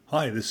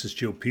Hi, this is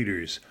Joe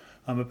Peters.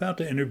 I'm about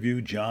to interview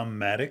John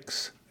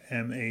Maddox,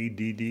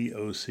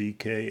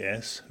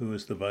 Maddocks, who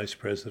is the Vice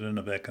President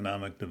of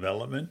Economic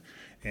Development,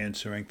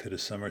 answering to the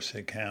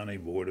Somerset County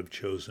Board of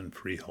Chosen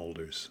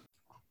Freeholders.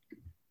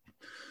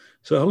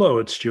 So, hello,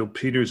 it's Joe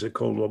Peters at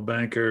Coldwell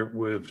Banker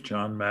with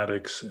John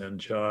Maddox, and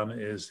John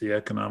is the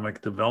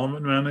Economic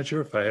Development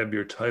Manager, if I have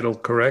your title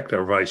correct,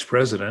 or Vice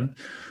President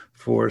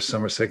for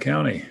Somerset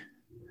County.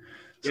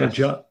 So, Yes.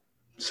 John,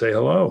 say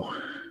hello.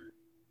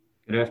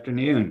 Good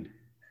afternoon.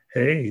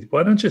 Hey,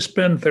 why don't you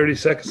spend 30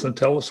 seconds and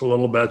tell us a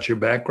little about your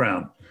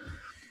background?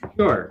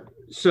 Sure.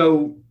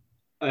 So,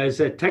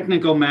 as a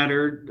technical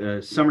matter,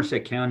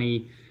 Somerset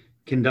County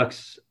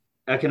conducts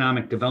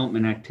economic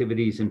development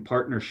activities in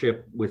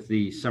partnership with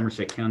the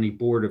Somerset County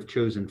Board of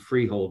Chosen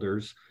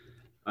Freeholders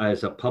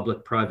as a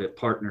public-private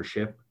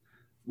partnership.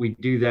 We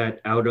do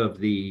that out of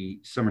the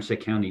Somerset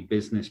County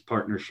Business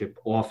Partnership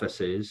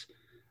offices,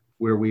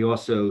 where we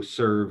also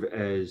serve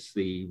as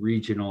the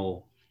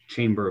regional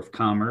Chamber of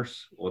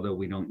Commerce, although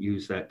we don't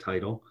use that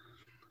title,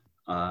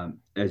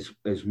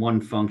 as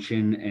one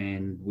function,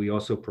 and we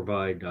also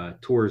provide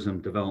tourism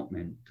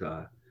development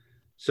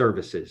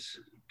services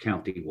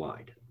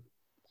countywide.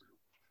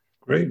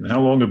 Great. And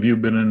how long have you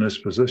been in this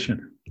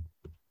position?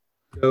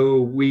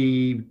 So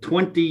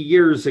 20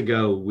 years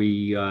ago,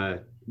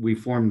 we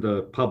formed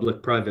the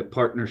public-private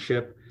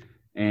partnership,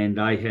 and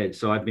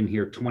I've been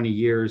here 20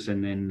 years,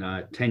 and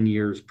then 10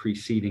 years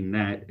preceding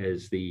that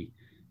as the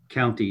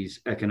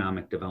county's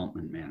economic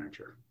development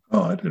manager.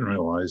 Oh, I didn't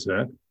realize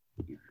that.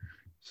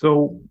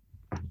 So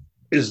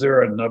is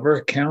there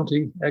another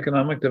county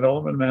economic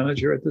development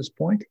manager at this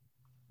point?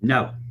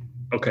 No.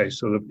 Okay,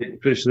 so the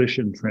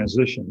position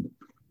transitioned.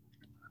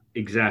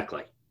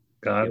 Exactly.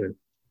 Got it.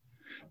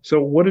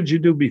 So what did you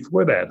do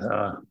before that?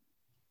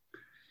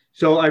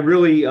 So I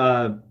really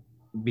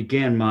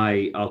began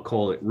my, I'll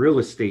call it real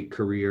estate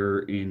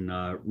career in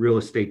real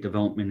estate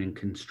development and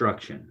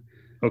construction.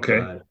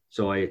 Okay.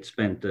 So I had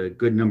spent a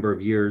good number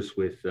of years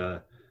with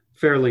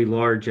fairly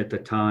large at the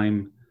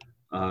time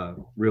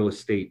real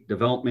estate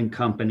development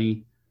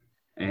company.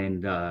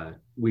 And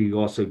we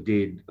also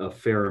did a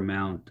fair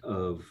amount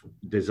of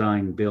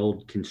design,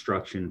 build,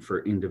 construction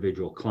for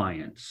individual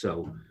clients.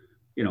 So,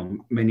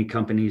 many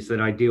companies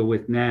that I deal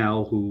with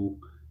now who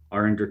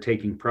are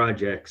undertaking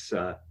projects,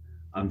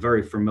 I'm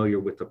very familiar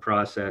with the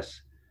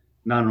process,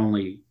 not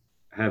only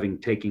having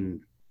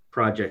taken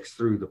projects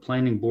through the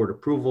planning board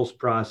approvals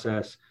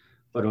process,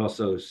 but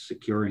also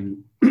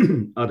securing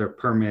other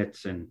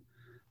permits and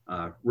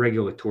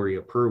regulatory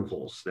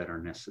approvals that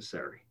are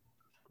necessary.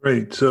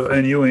 Great. So,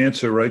 and you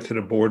answer right to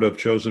the Board of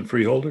Chosen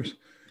Freeholders?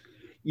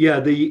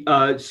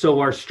 Yeah. So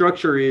our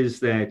structure is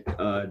that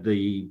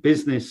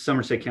the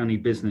Somerset County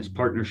Business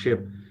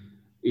Partnership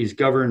is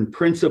governed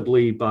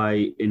principally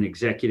by an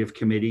executive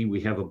committee. We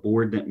have a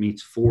board that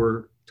meets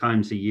 4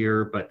 times a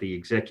year, but the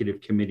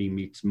executive committee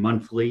meets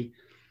monthly.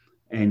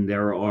 And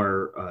there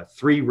are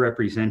 3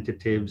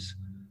 representatives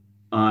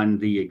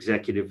of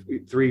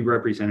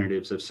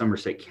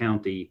Somerset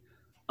County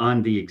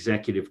on the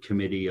executive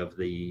committee of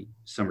the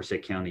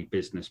Somerset County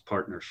Business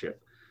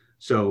Partnership.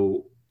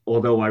 So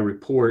although I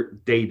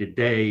report day to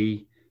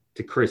day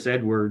to Chris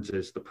Edwards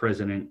as the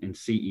president and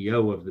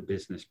CEO of the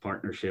business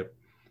partnership,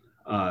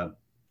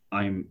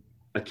 I'm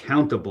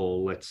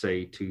accountable, let's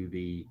say, to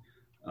the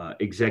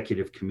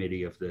executive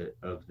committee of the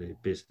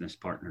business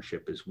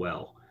partnership as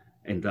well,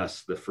 and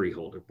thus the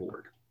freeholder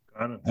board.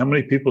 Got it. How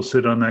many people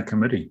sit on that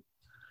committee?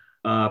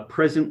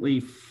 Presently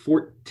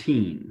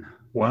 14.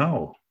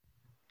 Wow.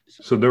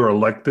 So they're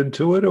elected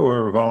to it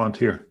or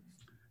volunteer?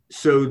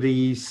 So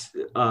there's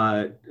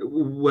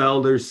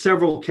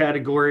several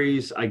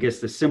categories. I guess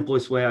the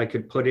simplest way I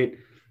could put it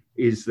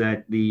is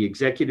that the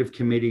executive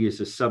committee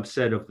is a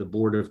subset of the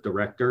board of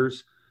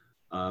directors.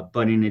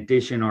 But in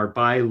addition, our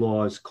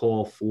bylaws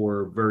call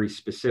for very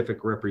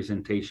specific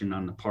representation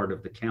on the part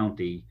of the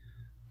county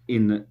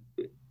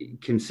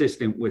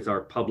consistent with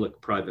our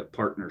public-private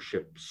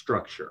partnership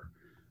structure.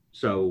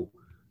 So,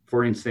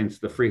 for instance,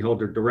 the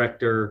freeholder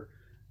director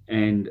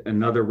and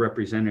another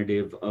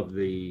representative of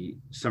the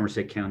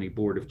Somerset County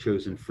Board of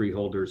Chosen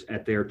Freeholders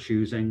at their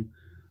choosing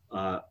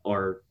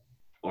are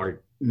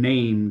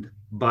named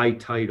by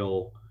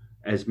title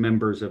as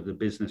members of the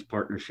Business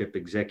Partnership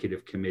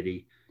Executive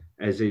Committee,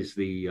 as is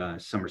the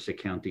Somerset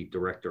County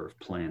Director of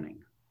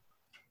Planning.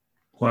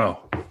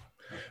 Wow. A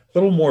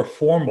little more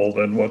formal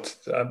than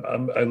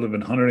I live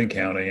in Hunterdon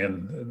County,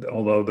 and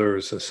although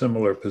there's a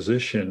similar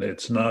position,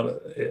 it's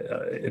not,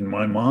 in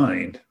my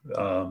mind,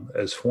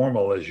 as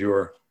formal as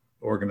your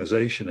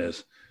organization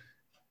is.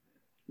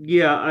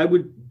 Yeah, I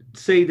would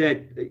say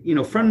that,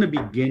 from the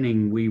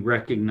beginning, we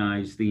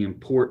recognize the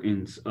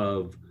importance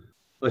of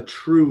a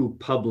true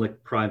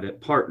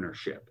public-private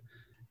partnership.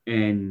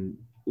 And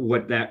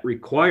what that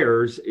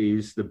requires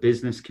is the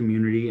business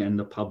community and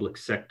the public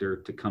sector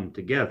to come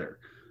together.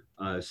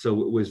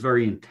 So it was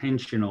very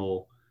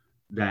intentional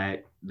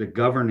that the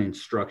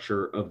governance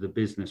structure of the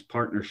business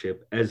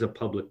partnership as a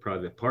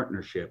public-private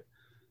partnership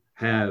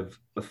have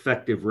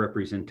effective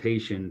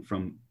representation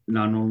from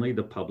not only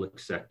the public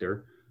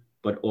sector,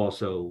 but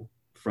also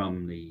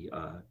from the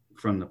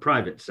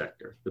private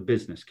sector, the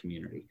business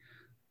community.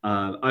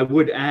 I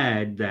would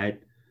add that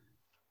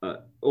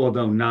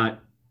although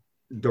not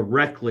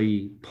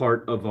directly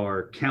part of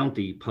our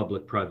county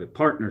public-private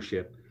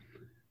partnership,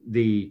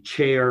 the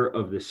chair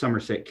of the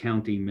Somerset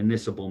County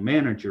Municipal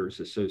Managers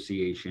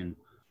Association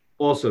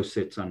also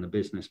sits on the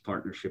Business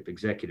Partnership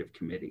Executive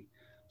Committee.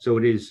 So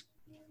it is,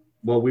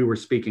 while we were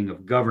speaking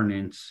of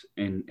governance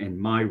and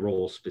my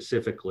role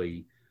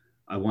specifically,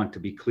 I want to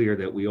be clear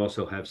that we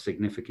also have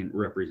significant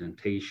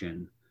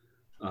representation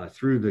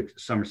through the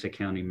Somerset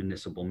County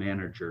Municipal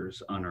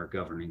Managers on our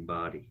governing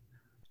body.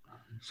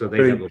 So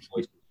they have a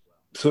voice.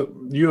 So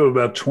you have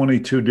about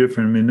 22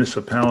 different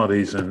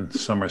municipalities in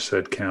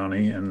Somerset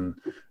County, and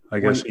I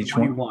guess each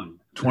 21.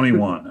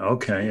 21.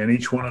 Okay, and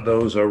each one of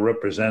those are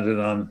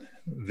represented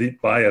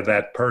via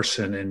that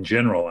person in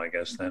general, I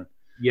guess. Then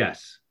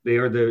yes, they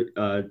are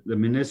the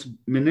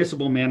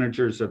municipal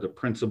managers are the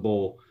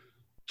principal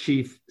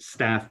chief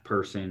staff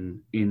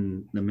person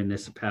in the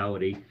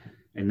municipality,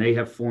 and they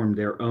have formed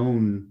their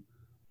own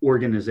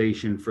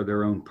organization for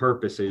their own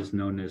purposes,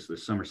 known as the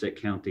Somerset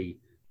County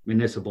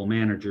Municipal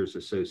Managers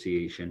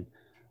Association.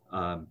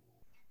 And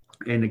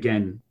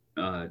again,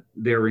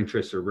 their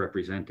interests are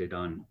represented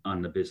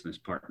on the Business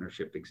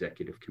Partnership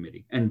Executive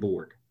Committee and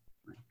board.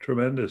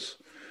 Tremendous.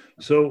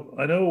 So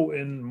I know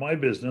in my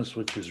business,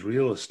 which is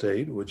real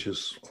estate, which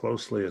is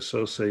closely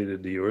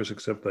associated to yours,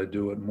 except I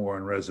do it more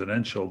in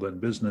residential than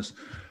business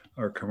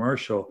or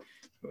commercial.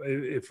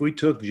 If we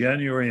took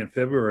January and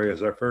February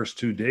as our first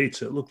two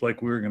dates, it looked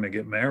like we were going to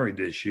get married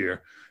this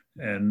year.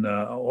 And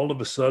all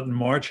of a sudden,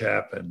 March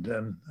happened.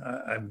 And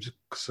I'm just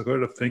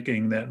sort of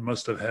thinking that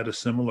must have had a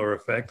similar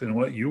effect in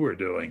what you were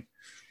doing.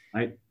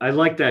 I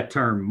like that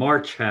term,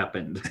 March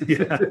happened.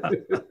 Yeah.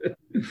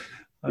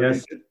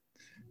 Yes.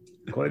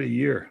 Quite a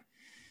year.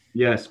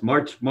 Yes,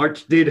 March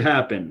did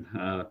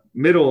happen.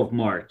 Middle of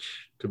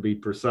March, to be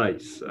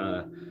precise.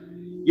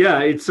 Yeah,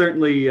 it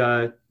certainly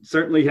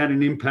had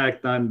an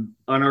impact on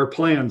our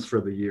plans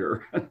for the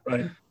year.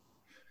 Right.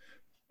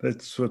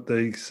 That's what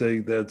they say.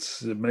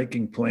 That's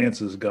making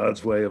plans is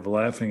God's way of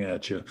laughing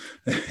at you.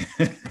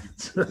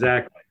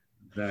 Exactly.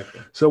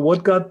 So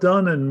what got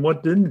done and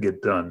what didn't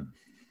get done?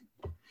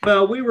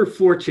 Well, we were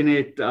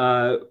fortunate.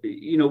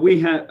 We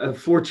had a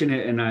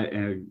fortunate, and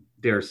I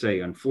dare say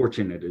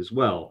unfortunate as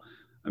well.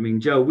 I mean,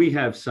 Joe, we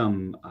have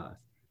some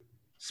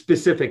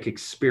specific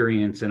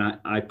experience, and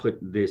I put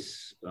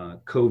this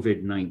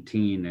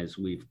COVID-19, as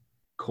we've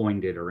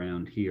coined it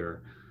around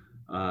here,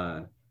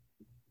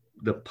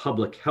 the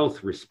public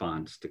health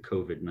response to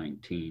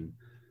COVID-19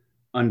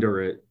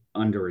 under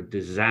a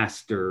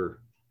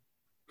disaster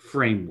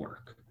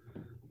framework.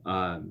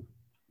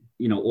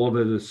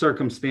 Although the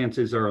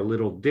circumstances are a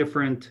little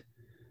different,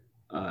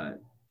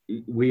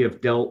 we have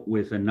dealt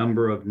with a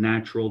number of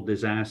natural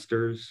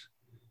disasters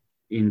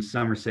in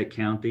Somerset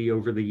County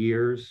over the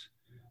years,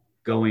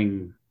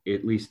 going,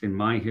 at least in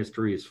my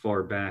history, as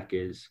far back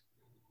as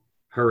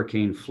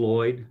Hurricane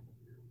Floyd,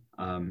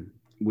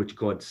 which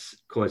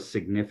caused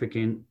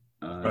significant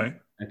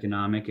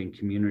economic and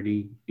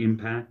community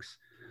impacts.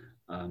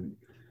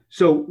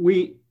 So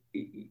we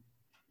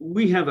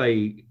have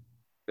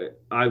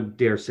I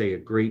dare say, a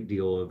great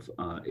deal of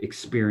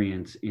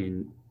experience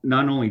in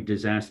not only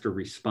disaster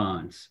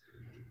response,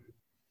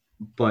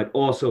 but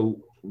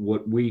also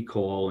what we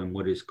call and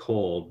what is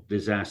called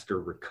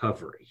disaster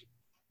recovery.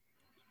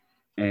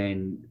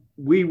 And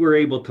we were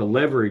able to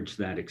leverage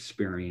that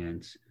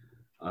experience.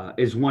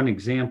 As one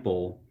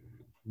example,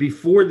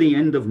 before the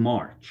end of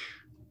March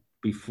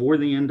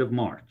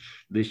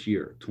this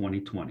year,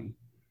 2020,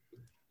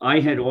 I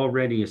had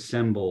already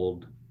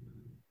assembled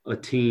a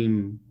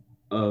team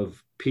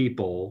of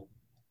people,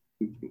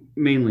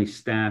 mainly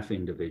staff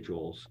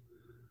individuals,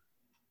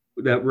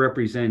 that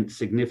represent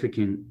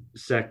significant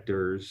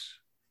sectors,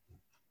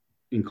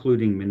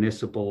 including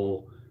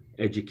municipal,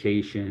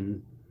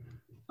 education,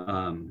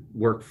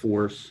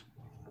 workforce,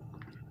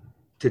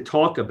 to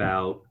talk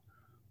about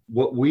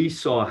what we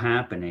saw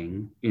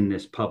happening in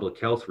this public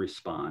health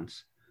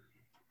response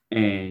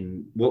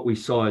and what we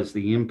saw as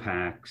the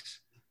impacts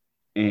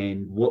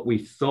and what we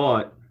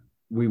thought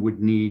we would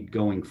need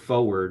going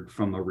forward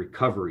from a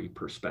recovery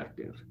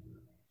perspective.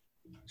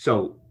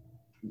 So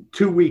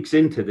 2 weeks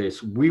into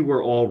this, we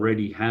were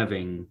already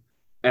having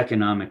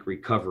economic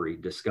recovery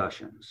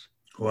discussions.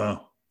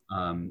 Wow.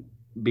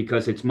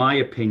 Because it's my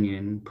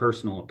opinion,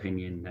 personal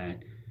opinion, that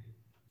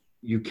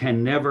you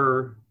can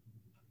never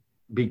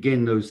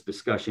begin those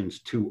discussions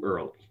too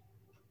early.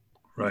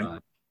 Right.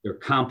 They're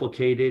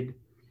complicated.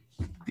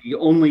 The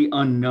only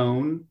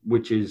unknown,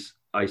 which is,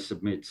 I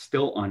submit,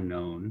 still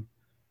unknown,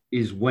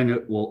 is when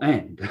it will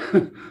end.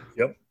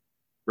 Yep.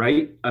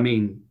 Right? I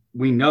mean,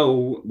 we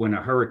know when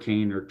a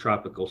hurricane or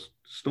tropical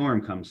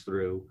storm comes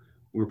through,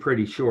 we're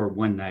pretty sure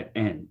when that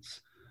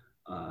ends.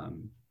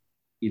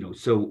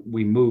 So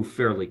we move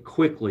fairly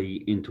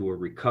quickly into a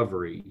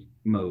recovery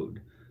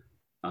mode.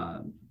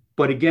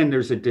 But again,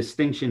 there's a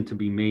distinction to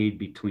be made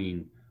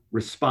between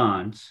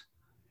response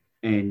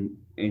and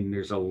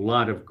there's a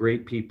lot of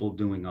great people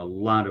doing a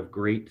lot of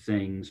great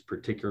things,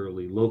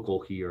 particularly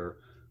local here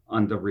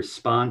on the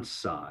response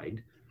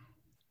side.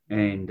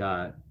 And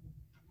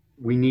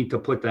we need to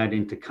put that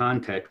into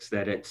context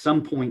that at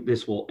some point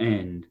this will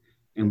end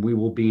and we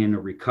will be in a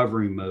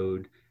recovery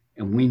mode,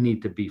 and we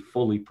need to be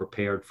fully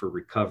prepared for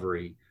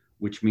recovery,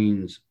 which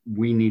means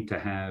we need to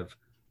have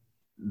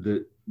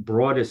the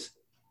broadest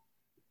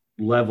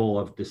level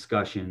of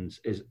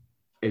discussions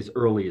as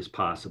early as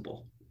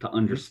possible to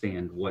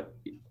understand what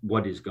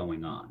is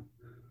going on.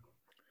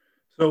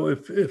 So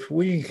if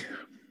we,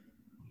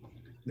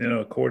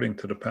 according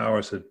to the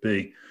powers that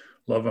be,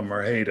 love them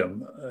or hate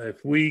them,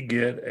 if we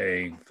get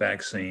a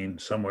vaccine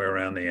somewhere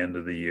around the end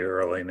of the year,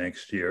 early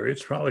next year,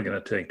 it's probably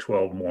going to take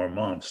 12 more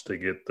months to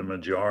get the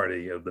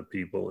majority of the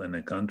people in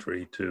the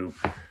country to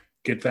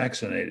get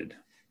vaccinated.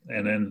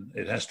 And then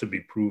it has to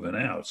be proven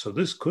out. So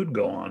this could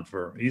go on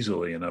for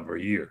easily another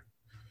year.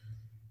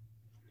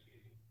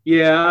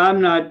 Yeah,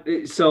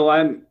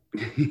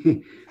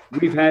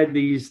 we've had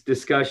these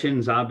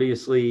discussions,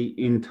 obviously,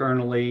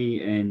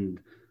 internally, and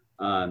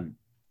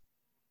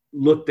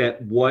looked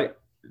at what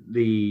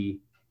the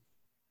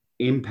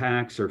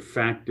impacts or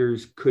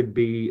factors could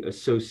be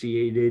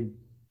associated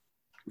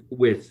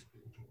with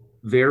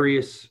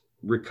various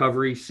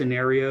recovery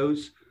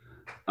scenarios.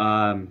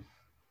 I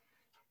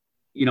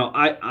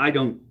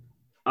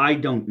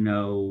don't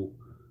know.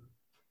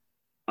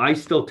 I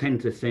still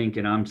tend to think,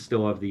 and I'm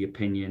still of the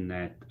opinion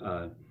that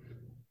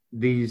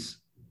these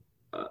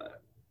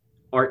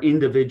are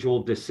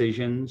individual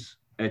decisions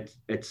at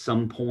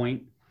some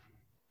point.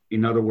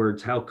 In other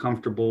words, how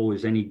comfortable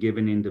is any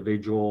given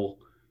individual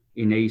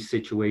in a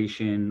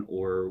situation,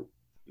 or,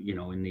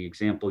 in the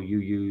example you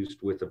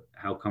used with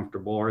how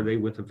comfortable are they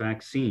with a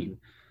vaccine?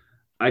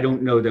 I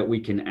don't know that we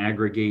can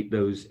aggregate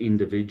those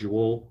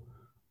individual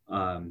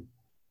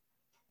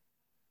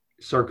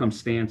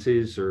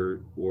circumstances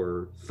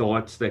or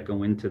thoughts that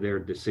go into their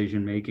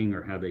decision making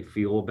or how they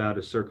feel about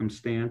a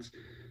circumstance.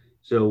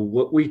 So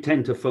what we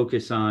tend to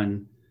focus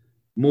on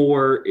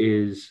more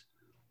is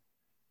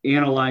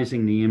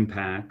analyzing the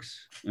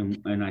impacts,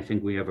 and I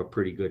think we have a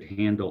pretty good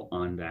handle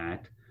on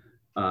that.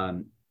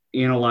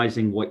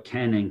 Analyzing what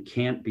can and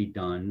can't be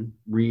done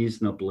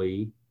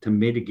reasonably to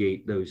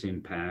mitigate those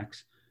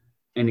impacts.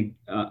 And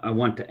I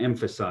want to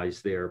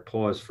emphasize there,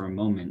 pause for a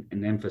moment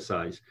and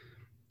emphasize,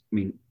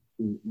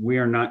 we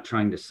are not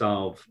trying to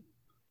solve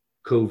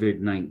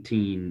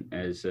COVID-19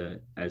 as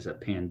a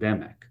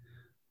pandemic.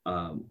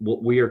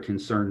 What we are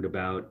concerned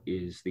about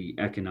is the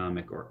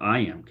economic, or I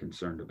am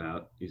concerned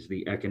about, is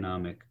the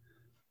economic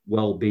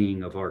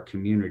well-being of our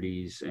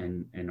communities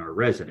and our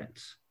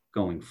residents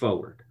going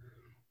forward.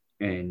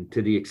 And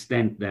to the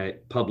extent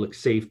that public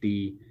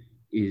safety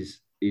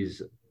is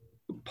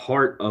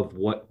part of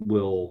what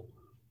will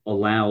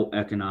allow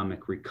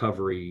economic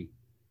recovery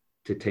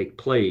to take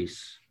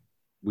place,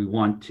 we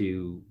want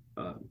to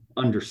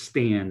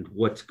understand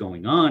what's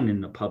going on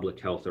in the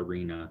public health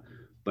arena,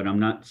 but I'm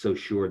not so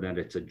sure that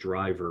it's a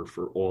driver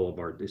for all of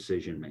our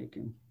decision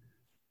making,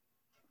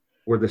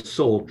 or the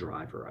sole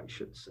driver, I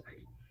should say.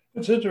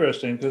 It's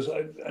interesting because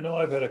I know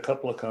I've had a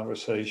couple of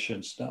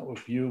conversations, not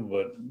with you,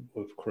 but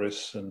with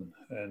Chris and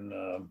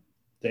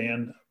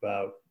Dan,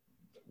 about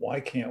why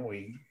can't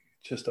we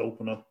just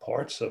open up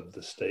parts of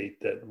the state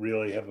that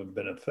really haven't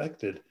been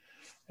affected?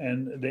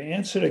 And the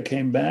answer that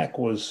came back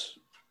was,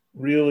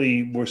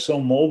 really, we're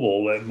so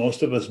mobile that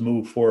most of us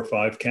move 4 or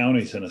 5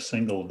 counties in a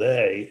single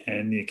day,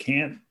 and you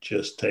can't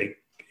just take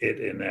it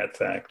in that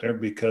factor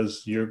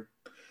because you're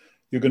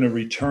going to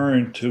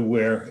return to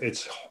where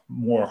it's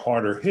more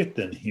harder hit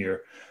than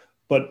here.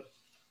 But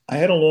I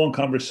had a long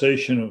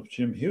conversation with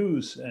Jim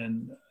Hughes,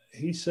 and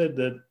he said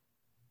that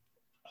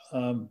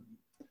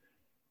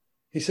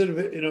he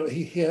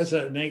has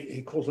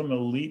he calls them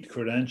elite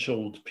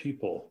credentialed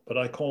people, but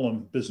I call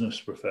them business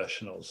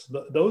professionals.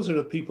 Those are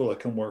the people that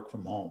can work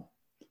from home.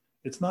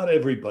 It's not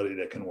everybody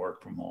that can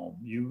work from home.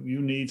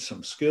 You need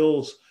some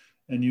skills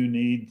and you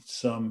need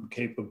some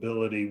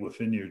capability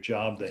within your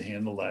job to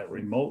handle that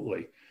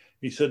remotely.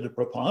 He said the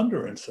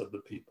preponderance of the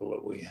people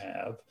that we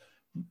have,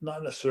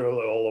 not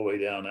necessarily all the way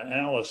down to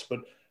Alice,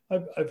 but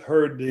I've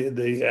heard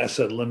the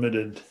asset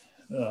limited,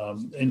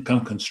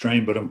 income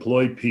constrained, but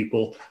employed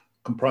people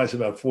comprise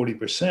about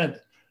 40%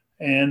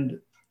 and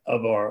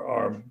of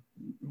our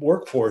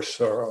workforce,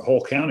 our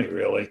whole county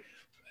really,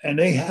 and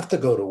they have to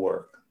go to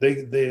work.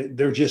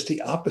 They're just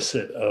the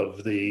opposite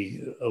of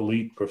the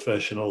elite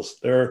professionals.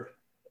 They're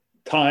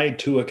tied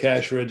to a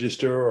cash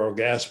register or a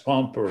gas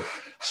pump or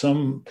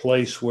some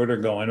place where they're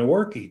going to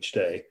work each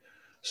day.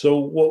 So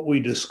what we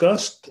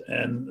discussed,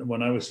 and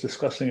when I was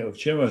discussing it with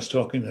Jim, I was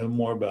talking to him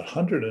more about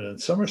Hunterdon and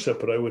Somerset,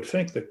 but I would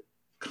think the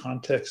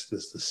context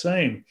is the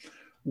same.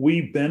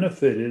 We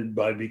benefited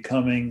by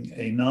becoming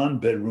a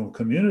non-bedroom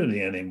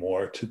community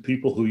anymore to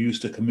people who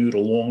used to commute a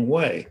long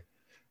way.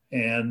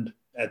 And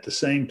at the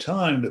same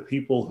time, the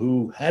people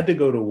who had to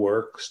go to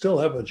work still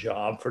have a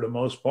job for the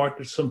most part.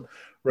 There's some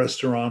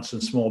restaurants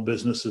and small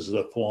businesses that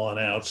have fallen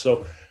out.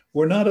 So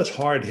we're not as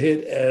hard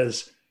hit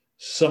as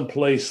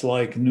someplace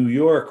like New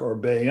York or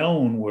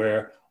Bayonne,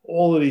 where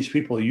all of these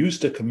people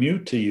used to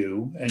commute to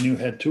you and you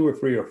had 2 or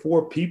 3 or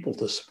 4 people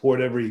to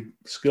support every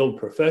skilled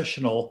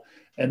professional.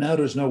 And now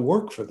there's no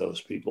work for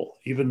those people.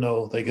 Even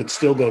though they could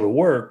still go to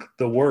work,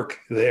 the work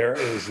there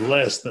is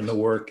less than the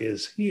work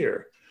is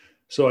here.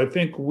 So I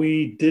think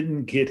we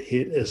didn't get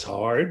hit as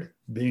hard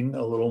being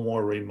a little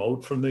more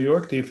remote from New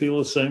York. Do you feel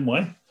the same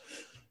way?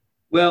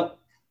 Well,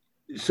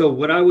 so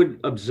what I would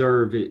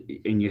observe,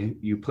 and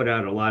you put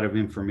out a lot of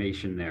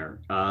information there.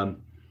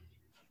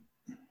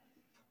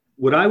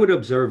 What I would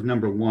observe,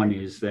 number one,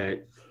 is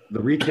that the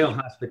retail,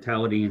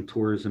 hospitality, and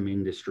tourism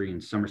industry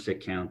in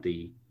Somerset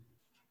County,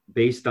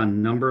 based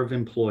on number of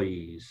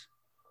employees,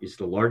 is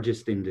the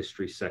largest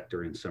industry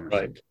sector in Somerset.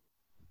 Right.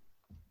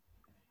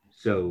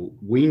 So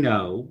we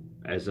know,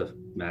 as a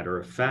matter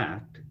of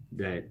fact,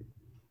 that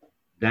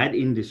that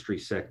industry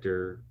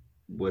sector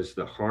was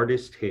the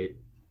hardest hit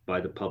by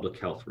the public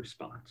health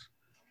response,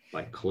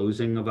 by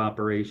closing of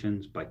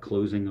operations, by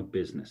closing of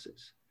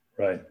businesses.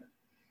 Right.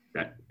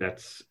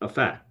 That's a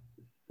fact.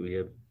 We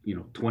have,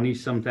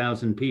 20-some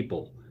thousand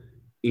people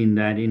in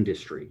that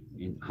industry,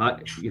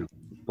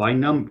 by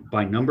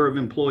number of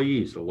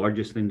employees, the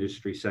largest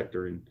industry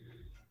sector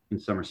in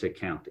Somerset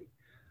County.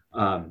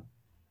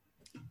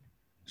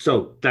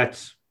 So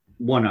that's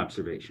one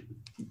observation.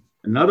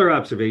 Another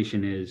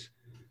observation is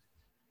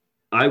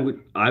I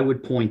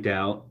would point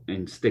out,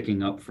 and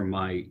sticking up for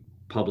my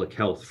public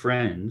health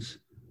friends,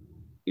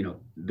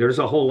 there's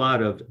a whole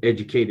lot of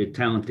educated,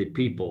 talented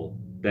people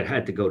that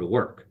had to go to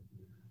work.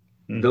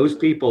 Mm. Those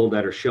people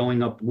that are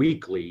showing up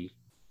weekly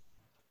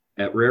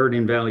at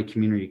Raritan Valley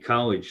Community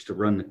College to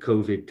run the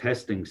COVID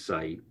testing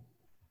site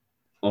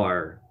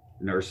are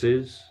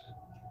nurses,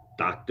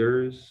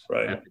 doctors,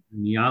 right,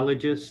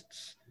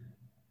 epidemiologists.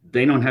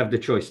 They don't have the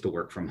choice to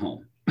work from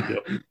home.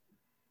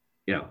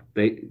 Yep.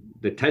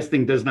 The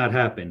testing does not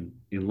happen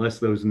unless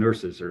those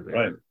nurses are there.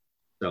 Right.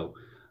 So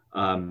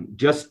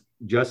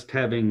just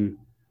having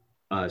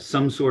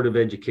some sort of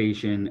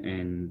education,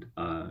 and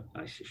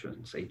I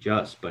shouldn't say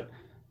just, but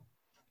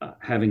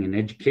having an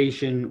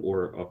education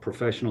or a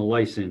professional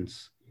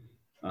license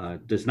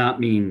does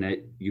not mean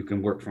that you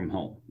can work from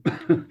home.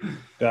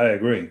 I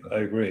agree.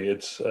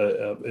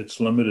 It's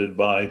limited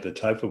by the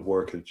type of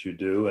work that you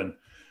do, and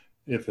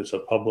if it's a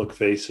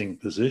public-facing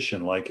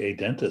position like a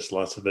dentist,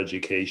 lots of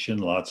education,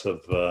 lots of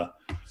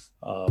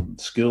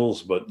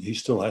skills, but he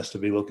still has to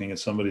be looking at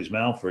somebody's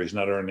mouth, or he's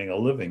not earning a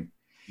living.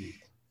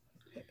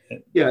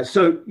 Yeah.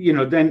 So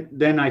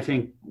then I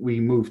think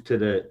we move to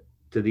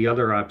the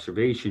other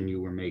observation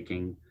you were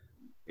making,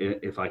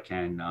 if I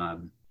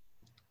can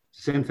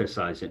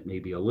synthesize it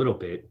maybe a little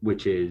bit,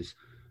 which is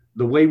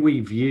the way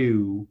we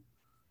view,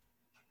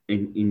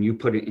 and you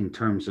put it in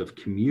terms of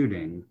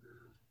commuting.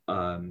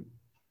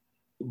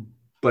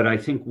 But I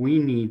think we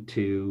need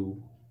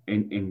to,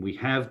 and we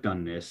have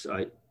done this.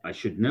 I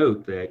should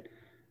note that,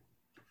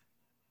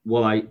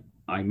 well,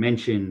 I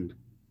mentioned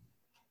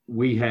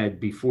we had,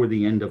 before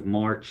the end of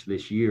March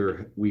this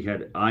year,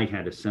 I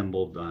had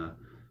assembled, a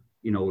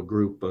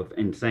group of,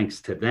 and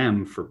thanks to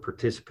them for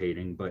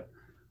participating, but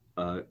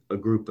a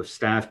group of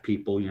staff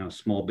people,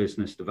 Small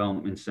Business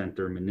Development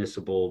Center,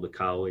 municipal, the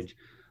college,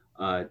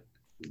 to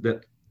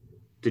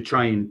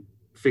try and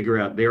figure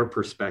out their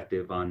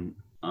perspective on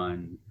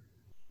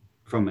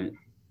from an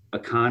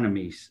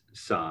economy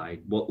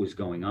side, what was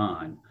going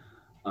on.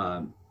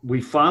 We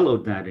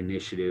followed that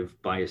initiative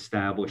by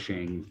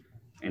establishing,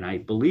 and I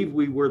believe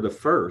we were the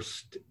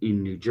first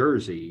in New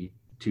Jersey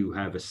to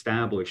have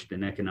established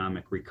an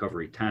economic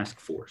recovery task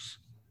force.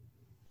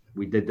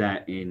 We did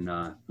that in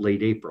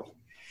late April.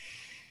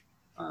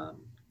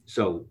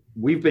 So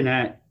we've been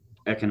at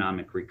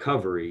economic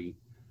recovery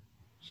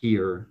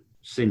here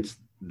since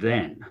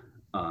then,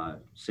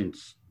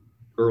 since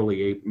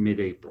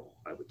mid-April,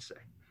 I would say.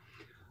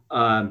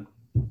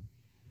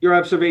 Your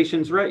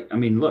observation's right. I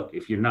mean, look,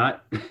 if you're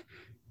not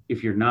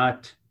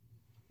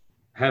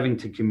having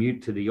to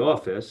commute to the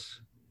office,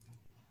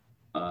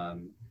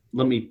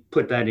 let me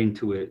put that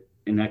into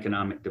an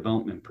economic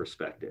development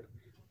perspective.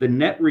 The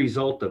net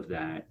result of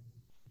that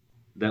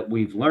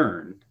we've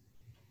learned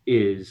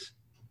is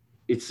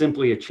it's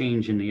simply a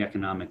change in the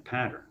economic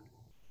pattern.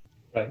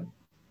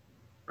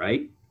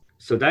 Right.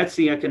 So that's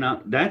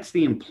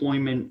the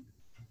employment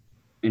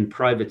and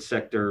private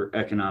sector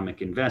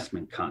economic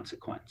investment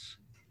consequence.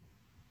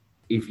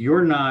 If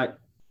you're not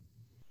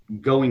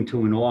going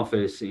to an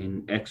office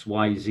in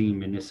XYZ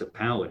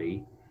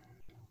municipality,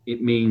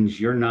 it means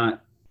you're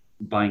not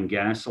buying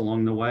gas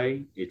along the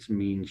way. It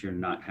means you're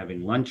not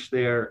having lunch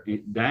there.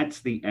 That's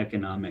the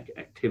economic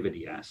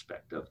activity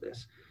aspect of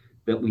this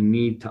that we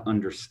need to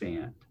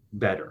understand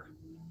better.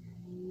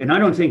 And I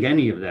don't think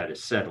any of that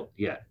is settled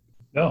yet.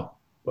 No,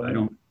 I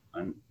don't.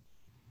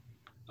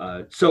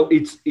 So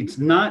it's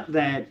not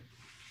that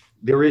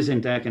there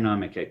isn't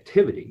economic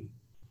activity.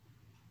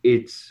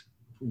 It's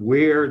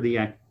where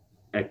the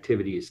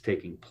activity is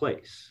taking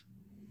place.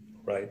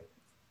 Right.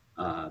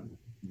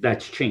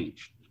 That's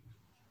changed,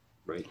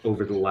 right,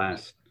 over the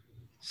last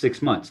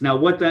 6 months. Now,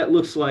 what that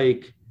looks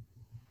like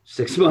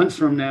 6 months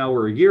from now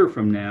or a year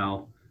from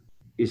now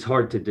is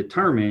hard to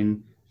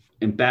determine.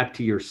 And back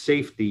to your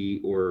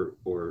safety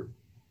or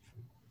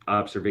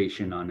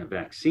observation on a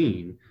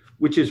vaccine,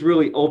 which is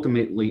really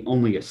ultimately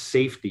only a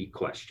safety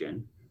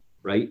question,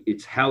 right?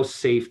 It's how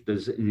safe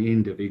does an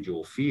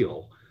individual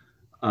feel?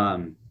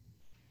 You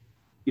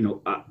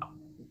know,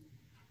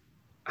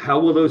 how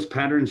will those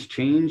patterns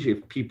change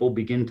if people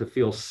begin to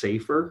feel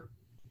safer?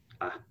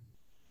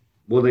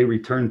 Will they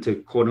return to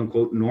quote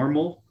unquote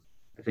normal?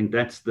 I think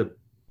that's the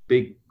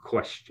big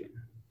question.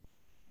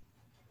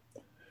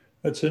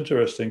 That's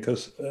interesting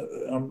because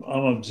I'm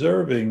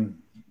observing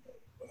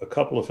a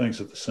couple of things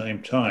at the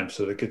same time,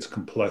 so it gets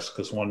complex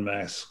because one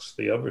masks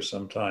the other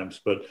sometimes.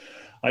 But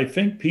I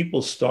think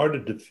people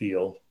started to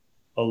feel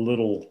a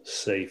little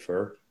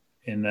safer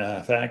in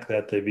the fact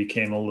that they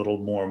became a little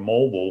more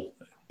mobile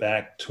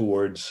back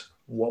towards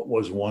what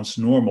was once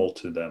normal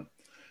to them.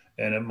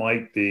 And it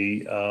might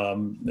be,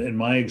 in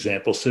my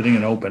example, sitting in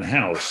an open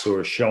house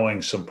or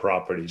showing some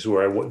properties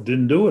where I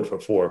didn't do it for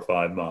 4 or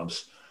 5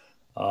 months.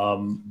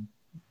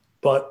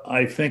 But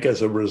I think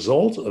as a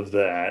result of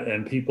that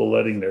and people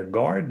letting their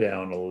guard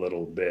down a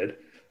little bit,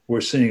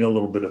 we're seeing a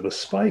little bit of a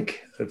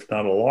spike, if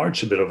not a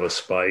large bit of a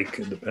spike,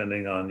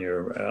 depending on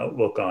your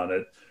outlook on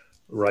it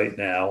right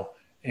now.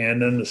 And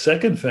then the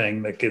second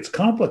thing that gets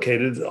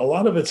complicated, a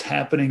lot of it's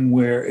happening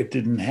where it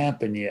didn't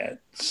happen yet.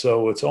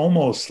 So it's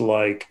almost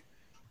like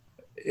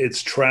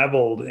it's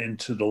traveled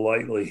into the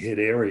lightly hit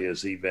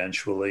areas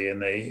eventually,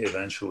 and they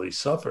eventually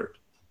suffered.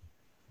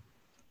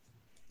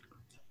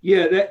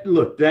 Yeah,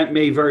 that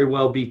may very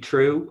well be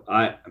true.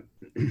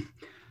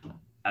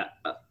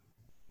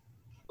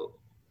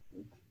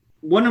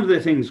 One of the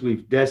things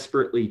we've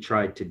desperately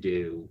tried to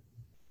do,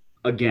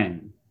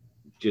 again,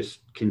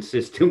 just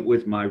consistent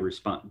with my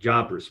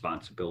job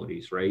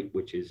responsibilities, right,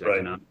 which is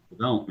economic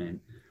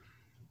development,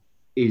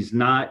 is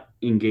not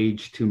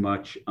engage too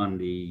much on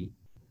the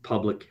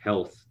public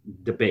health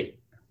debate.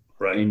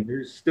 Right. And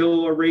there's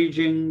still a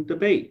raging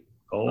debate.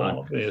 Oh,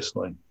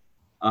 obviously.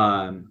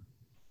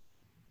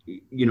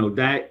 You know,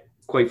 that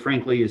quite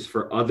frankly is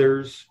for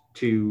others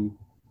to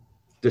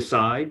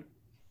decide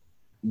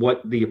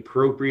what the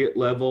appropriate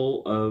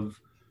level of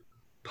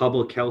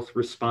public health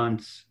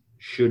response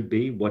should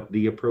be, what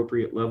the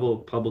appropriate level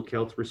of public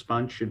health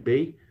response should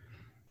be.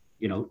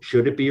 You know,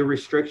 should it be a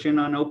restriction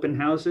on open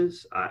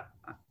houses?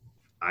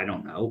 I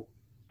don't know.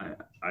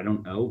 I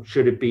don't know.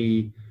 Should it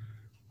be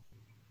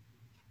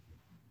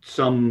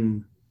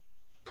some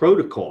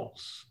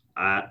protocols?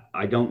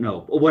 I don't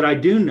know. But what I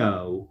do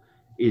know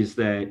is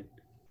that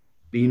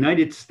the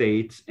United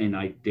States, and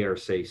I dare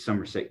say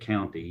Somerset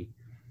County,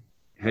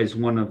 has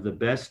one of the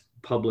best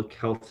public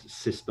health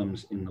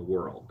systems in the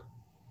world.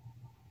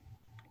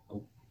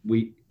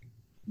 We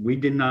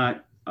did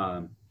not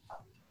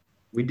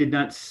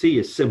see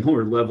a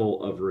similar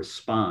level of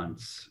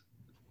response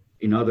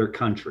in other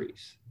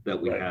countries that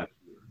we have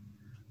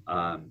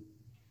here.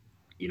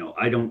 You know,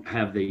 I don't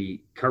have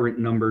the current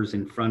numbers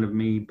in front of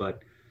me,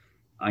 but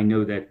I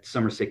know that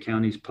Somerset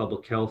County's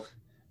public health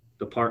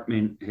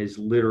department has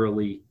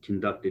literally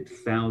conducted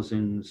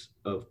thousands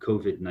of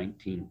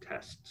COVID-19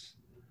 tests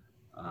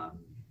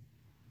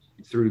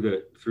through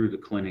the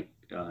clinic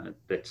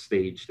that's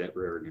staged at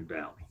Raritan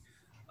Valley.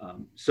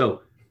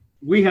 So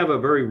we have a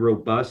very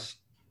robust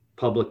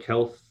public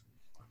health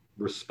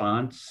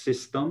response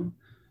system,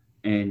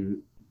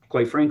 and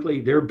quite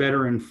frankly, they're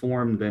better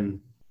informed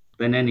than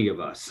any of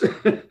us.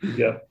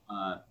 Yeah.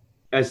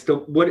 As to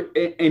what,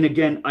 and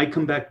again, I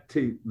come back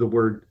to the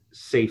word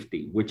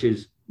safety, which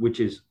is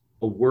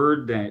a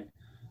word that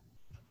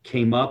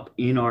came up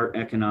in our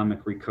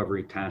economic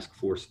recovery task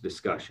force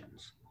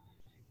discussions.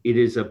 It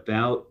is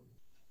about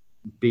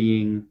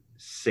being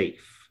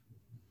safe,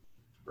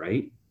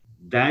 right?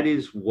 That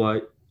is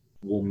what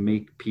will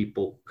make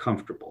people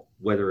comfortable,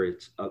 whether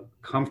it's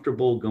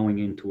comfortable going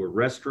into a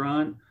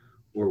restaurant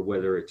or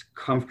whether it's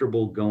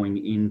comfortable going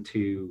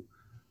into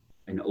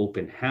an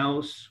open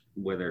house,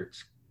 whether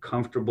it's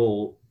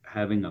comfortable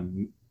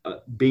having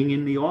being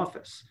in the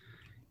office.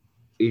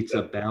 It's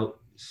about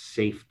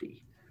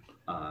safety.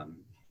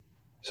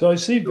 So I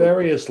see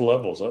various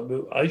levels.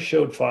 I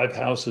showed 5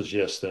 houses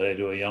yesterday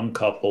to a young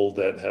couple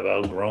that have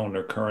outgrown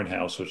their current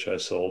house, which I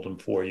sold them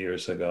 4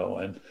 years ago.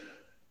 And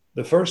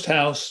the first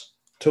house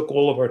took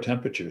all of our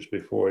temperatures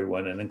before we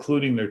went in,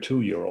 including their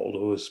 2-year-old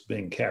who was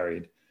being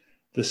carried.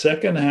 The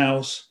second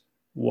house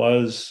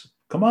was,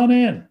 come on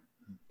in,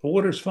 the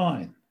water's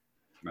fine.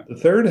 Right. The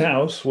third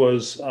house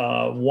was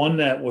one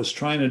that was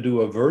trying to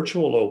do a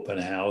virtual open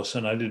house,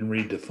 and I didn't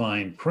read the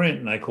fine print.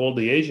 And I called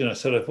the agent. I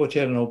said, I thought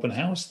you had an open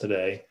house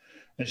today.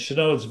 And she said,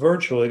 no, it's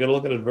virtual. You got to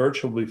look at it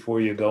virtual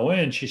before you go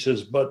in. She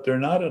says, but they're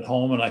not at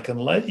home, and I can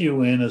let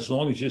you in as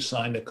long as you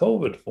sign the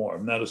COVID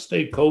form. Now, the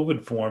state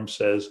COVID form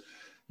says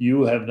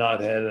you have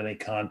not had any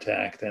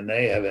contact, and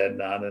they have had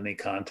not any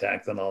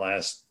contact in the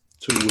last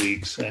 2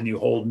 weeks, and you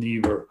hold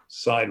neither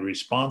side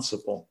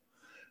responsible.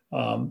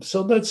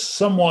 So that's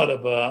somewhat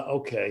of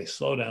okay,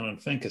 slow down and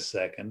think a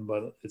second,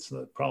 but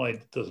probably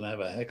doesn't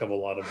have a heck of a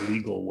lot of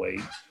legal weight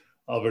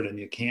other than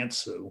you can't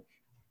sue.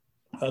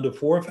 The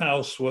fourth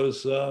house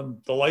was the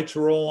lights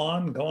were all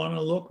on. Go on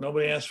and look.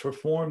 Nobody asked for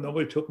form.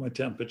 Nobody took my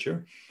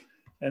temperature.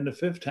 And the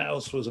fifth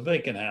house was a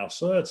vacant house.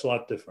 So that's a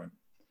lot different.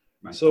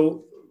 Right.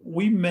 So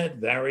we met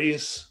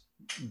various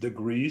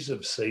degrees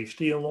of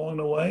safety along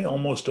the way,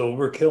 almost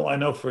overkill. I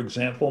know, for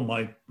example,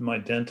 my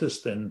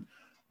dentist in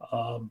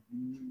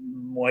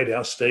White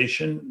House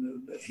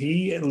Station,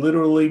 he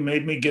literally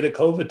made me get a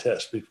COVID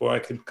test before I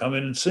could come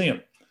in and see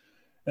him.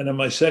 And then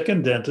my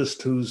second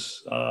dentist,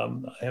 who's, I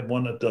have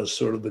one that does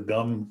sort of the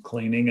gum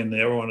cleaning and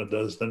the other one that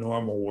does the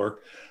normal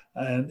work.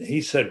 And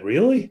he said,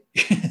 really?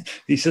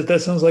 He said,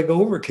 that sounds like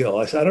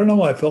overkill. I said, I don't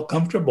know. I felt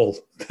comfortable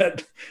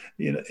that,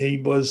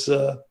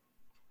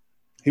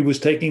 he was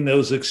taking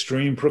those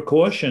extreme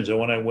precautions. And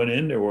when I went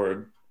in, there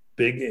were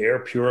big air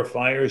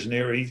purifiers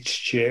near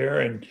each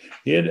chair. And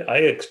I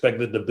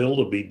expected the bill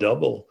to be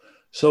double.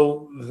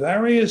 So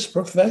various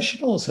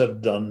professionals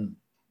have done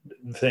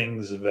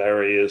things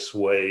various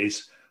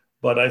ways.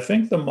 But I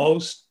think the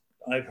most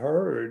I've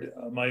heard,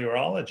 my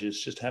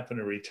urologist just happened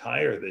to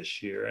retire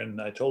this year.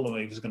 And I told him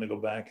he was going to go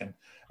back and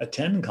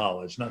attend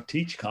college, not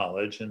teach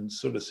college, and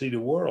sort of see the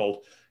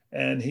world.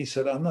 And he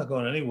said, I'm not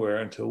going anywhere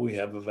until we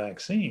have a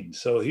vaccine.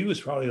 So he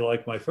was probably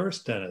like my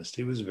first dentist.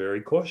 He was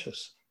very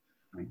cautious.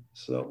 Right.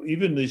 So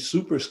even the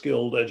super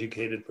skilled,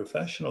 educated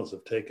professionals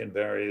have taken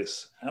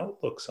various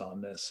outlooks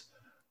on this.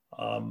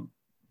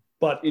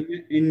 But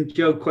in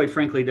Joe, quite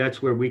frankly,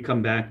 that's where we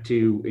come back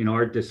to in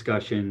our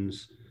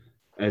discussions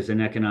as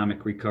an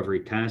economic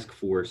recovery task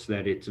force,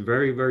 that it's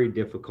very, very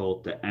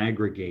difficult to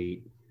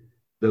aggregate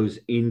those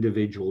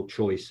individual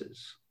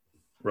choices.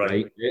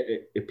 Right?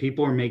 If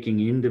people are making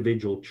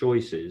individual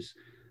choices,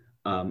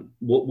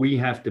 what we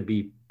have to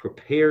be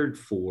prepared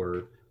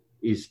for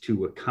is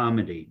to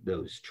accommodate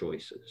those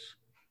choices,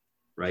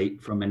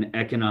 right? From an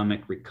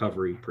economic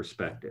recovery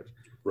perspective.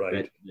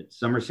 Right. That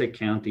Somerset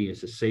County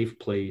is a safe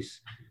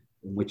place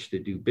in which to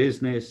do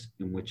business,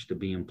 in which to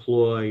be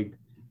employed,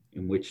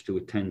 in which to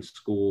attend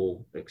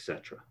school,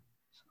 etc.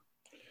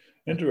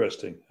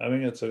 Interesting. I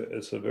mean, it's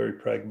a very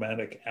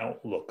pragmatic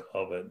outlook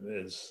of it.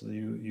 Is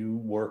you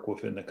work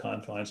within the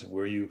confines of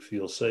where you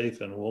feel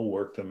safe, and we'll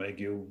work to make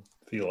you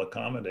feel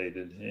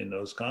accommodated in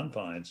those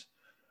confines.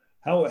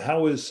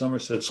 How is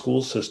Somerset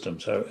school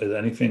systems? Is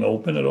anything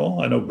open at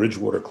all? I know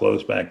Bridgewater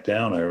closed back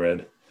down, I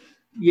read.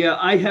 Yeah,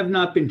 I have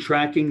not been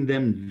tracking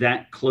them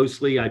that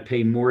closely. I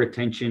pay more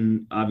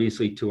attention,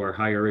 obviously, to our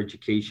higher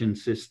education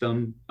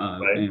system,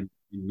 right, and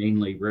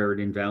mainly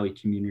Raritan Valley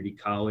Community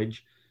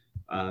College,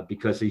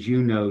 because, as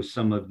you know,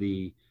 some of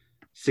the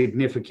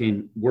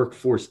significant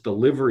workforce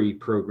delivery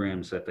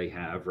programs that they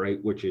have,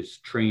 right, which is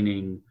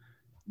training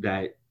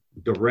that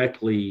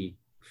directly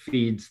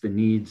feeds the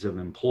needs of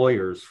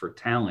employers for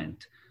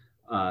talent,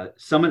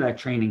 some of that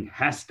training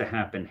has to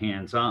happen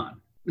hands-on.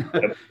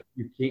 Yep.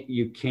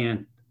 You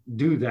can't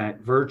do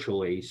that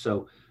virtually.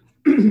 So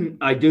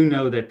I do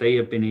know that they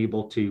have been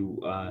able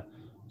to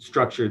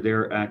structure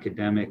their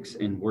academics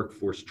and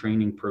workforce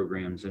training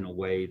programs in a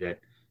way that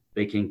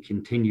they can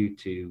continue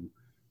to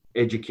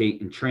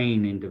educate and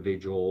train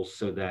individuals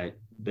so that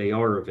they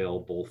are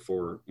available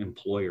for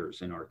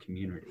employers in our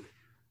community.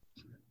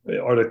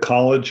 Are the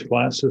college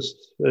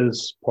classes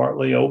is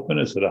partly open?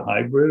 Is it a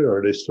hybrid, or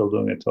are they still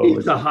doing it totally?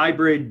 It's a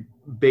hybrid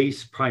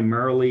based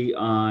primarily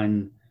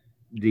on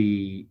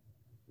the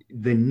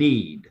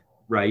need,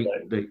 right?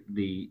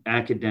 The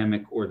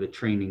academic or the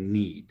training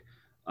need.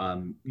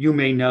 You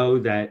may know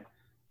that,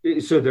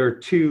 so there are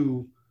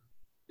two,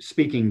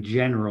 speaking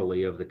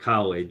generally of the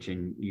college,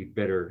 and you'd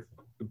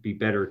be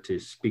better to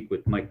speak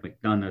with Mike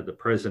McDonough, the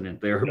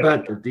president there,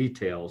 about the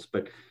details.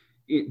 But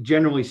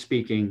generally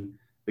speaking,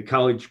 the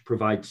college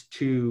provides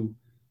two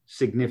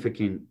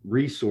significant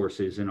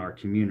resources in our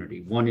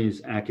community. One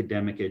is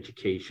academic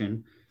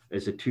education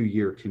as a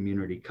 2-year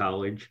community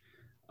college,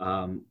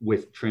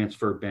 with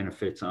transfer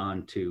benefits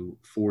on to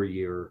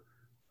 4-year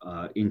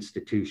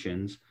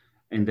institutions.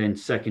 And then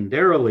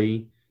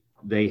secondarily,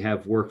 they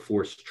have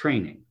workforce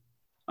training,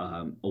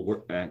 a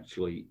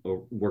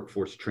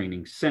workforce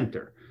training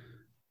center.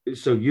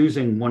 So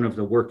using one of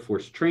the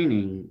workforce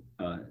training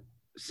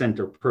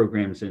center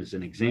programs as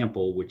an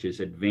example, which is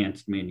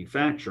advanced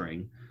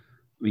manufacturing,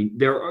 I mean,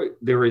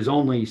 there is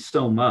only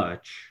so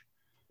much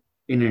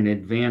in an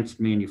advanced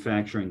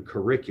manufacturing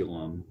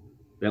curriculum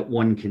that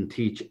one can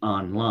teach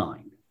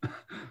online.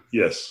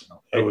 Yes,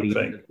 I would think.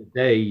 At the end of the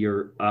day,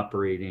 you're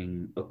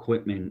operating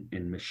equipment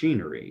and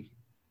machinery,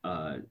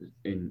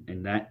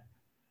 and that,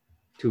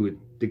 to a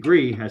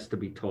degree, has to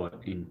be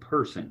taught in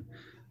person.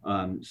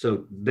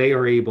 So they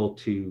are able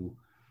to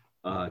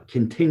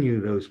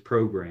continue those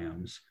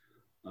programs.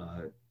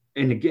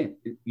 And again,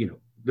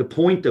 the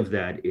point of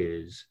that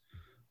is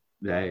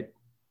that,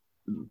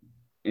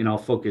 and I'll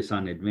focus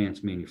on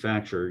advanced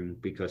manufacturing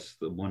because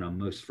the one I'm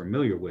most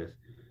familiar with,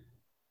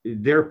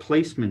 their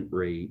placement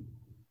rate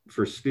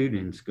for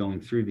students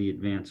going through the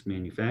advanced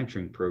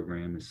manufacturing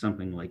program is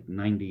something like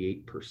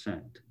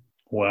 98%.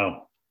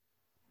 Wow.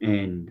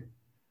 And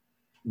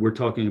we're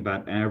talking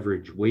about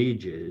average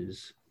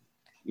wages,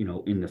 in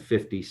the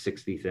 $50,000,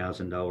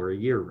 $60,000 a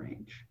year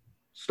range,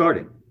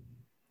 starting.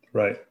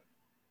 Right.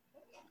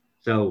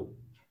 So,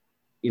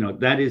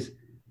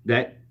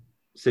 that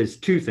says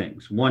two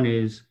things. One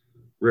is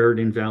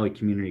Raritan Valley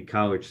Community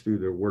College, through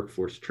their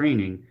workforce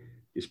training,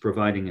 is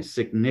providing a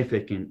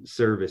significant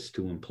service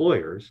to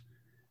employers.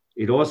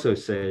 It also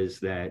says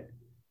that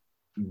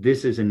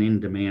this is an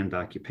in-demand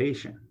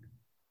occupation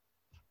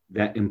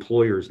that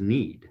employers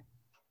need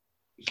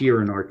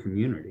here in our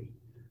community.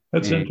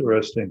 That's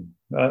interesting.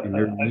 And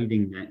they're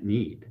meeting that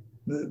need.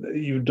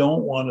 You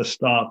don't want to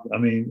stop. I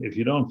mean, if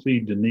you don't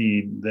feed the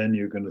need, then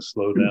you're going to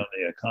slow down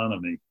the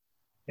economy.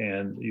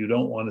 And you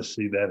don't want to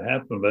see that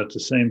happen. But at the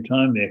same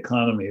time, the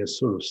economy has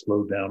sort of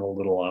slowed down a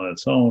little on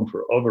its own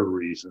for other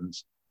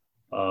reasons.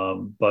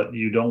 But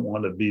you don't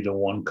want to be the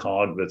one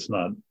cog that's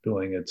not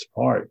doing its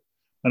part.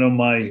 I know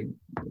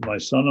my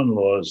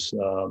son-in-law's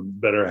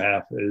better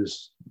half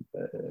is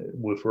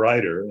with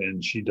Ryder,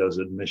 and she does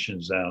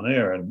admissions down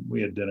there. And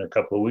we had dinner a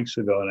couple of weeks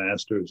ago and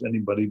asked her, is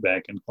anybody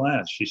back in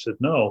class? She said,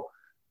 no,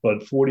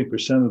 but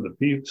 40% of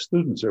the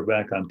students are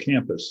back on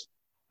campus.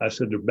 I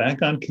said, they're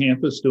back on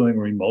campus doing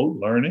remote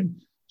learning?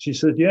 She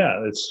said,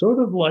 yeah, it's sort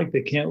of like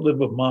they can't live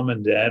with mom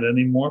and dad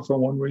anymore for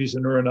one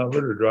reason or another.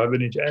 They're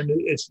driving each, and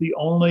it's the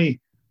only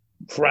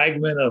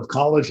fragment of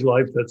college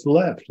life that's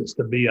left, is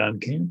to be on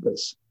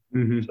campus.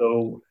 Mm-hmm.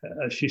 So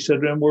she said,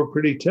 and we're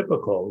pretty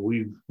typical.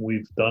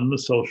 We've done the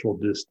social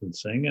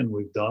distancing and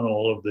we've done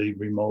all of the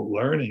remote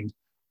learning,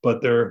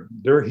 but they're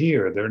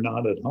here. They're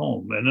not at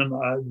home. And then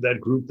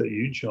that group that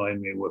you joined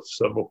me with,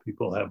 several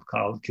people have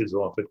kids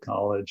off at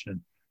college,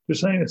 and they're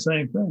saying the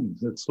same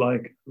things. It's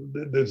like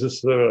there's this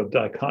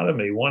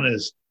dichotomy.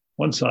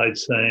 One side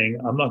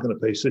saying, I'm not going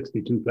to pay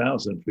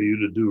 $62,000 for you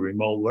to do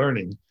remote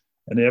learning.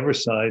 And the other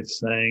side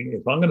saying,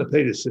 if I'm going to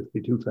pay the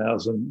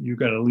 $62,000, you're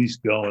going to at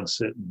least go and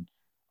sit and,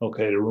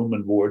 okay, the room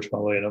and board's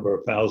probably another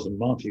 $1,000 a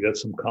month. You got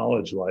some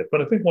college life.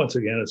 But I think once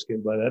again, it's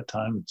getting, by that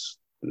time, it's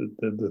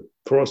the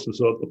frost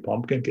is off the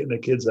pumpkin. Getting the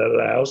kids out of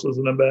the house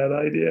isn't a bad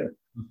idea.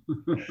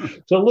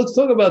 So let's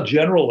talk about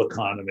general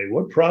economy.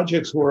 What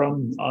projects were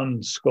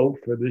on scope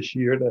for this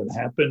year that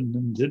happened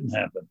and didn't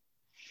happen?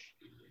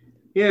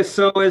 Yeah,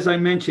 so as I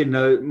mentioned,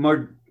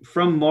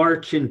 from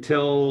March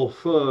until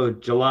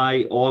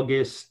July,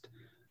 August,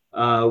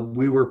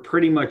 we were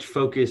pretty much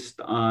focused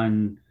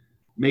on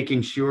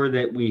making sure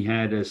that we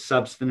had a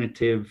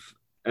substantive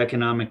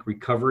economic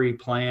recovery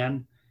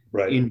plan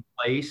in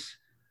place.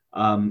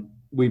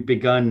 We've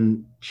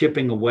begun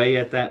chipping away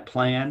at that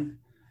plan.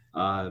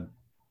 So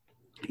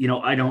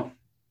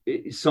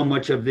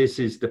much of this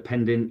is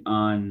dependent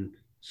on,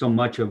 so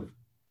much of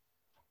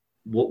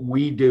what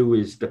we do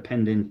is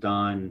dependent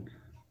on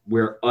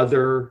where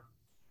other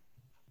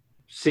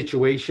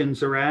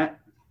situations are at,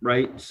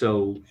 right?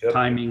 So yep.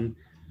 Timing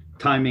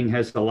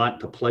has a lot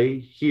to play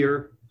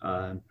here.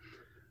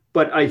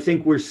 But I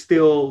think we're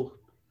still,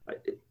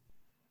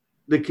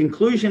 the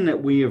conclusion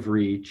that we have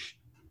reached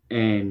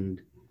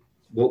and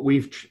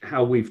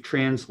how we've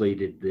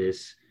translated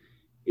this,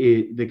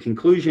 the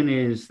conclusion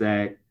is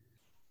that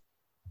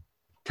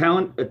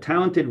a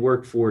talented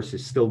workforce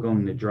is still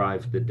going to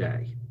drive the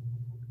day.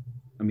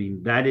 I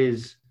mean, that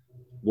is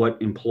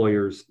what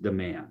employers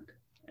demand.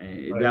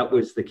 Right. That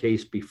was the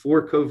case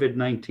before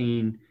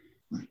COVID-19.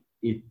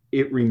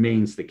 It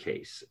remains the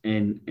case.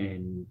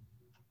 And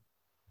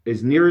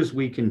as near as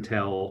we can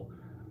tell,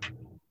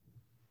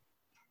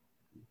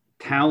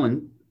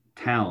 talent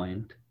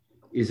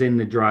is in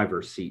the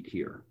driver's seat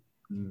here.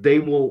 They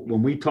will,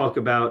 when we talk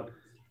about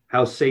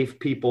how safe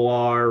people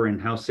are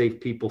and how safe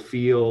people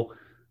feel,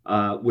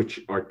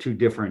 which are two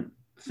different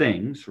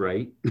things,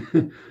 right?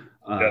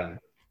 Yeah.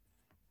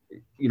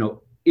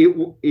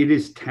 It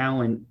is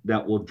talent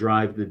that will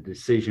drive the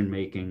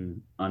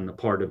decision-making on the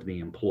part of the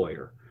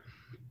employer.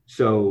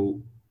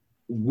 So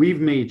we've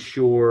made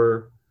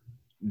sure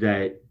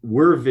that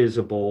we're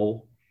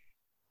visible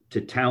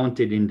to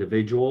talented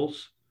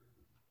individuals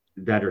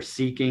that are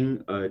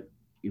seeking a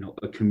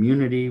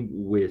community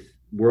with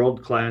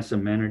world-class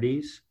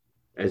amenities,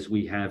 as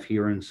we have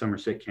here in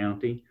Somerset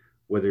County,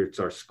 whether it's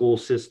our school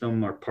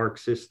system, our park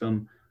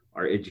system,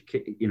 our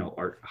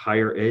our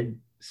higher ed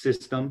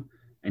system,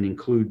 and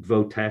include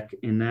VOTEC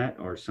in that,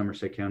 or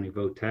Somerset County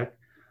VOTEC.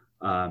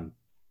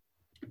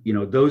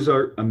 Those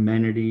are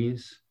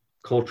amenities,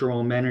 cultural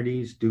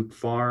amenities, Duke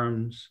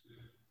Farms,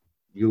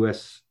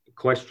 U.S.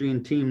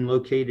 equestrian team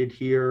located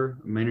here,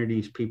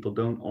 amenities people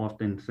don't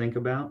often think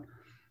about.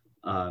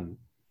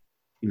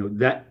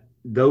 That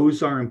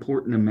those are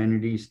important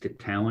amenities to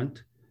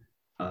talent.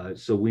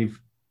 So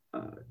we've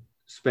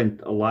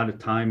spent a lot of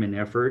time and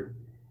effort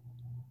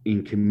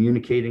in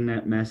communicating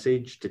that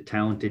message to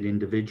talented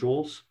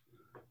individuals,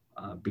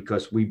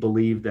 because we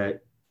believe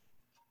that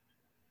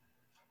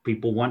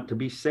people want to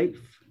be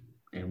safe,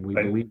 and we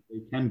believe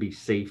they can be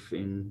safe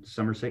in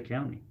Somerset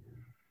County.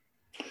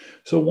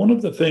 So one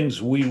of the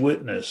things we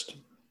witnessed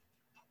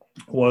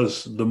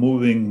was the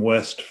moving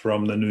west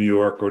from the New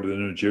York or the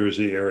New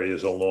Jersey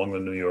areas along the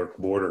New York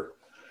border.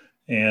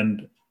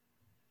 And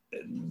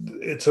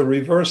it's a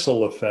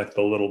reversal effect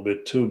a little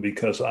bit too,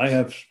 because I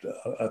have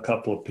a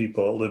couple of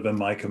people that live in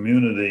my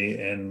community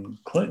in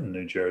Clinton,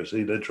 New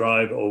Jersey, that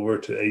drive over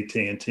to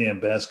AT&T and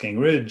Basking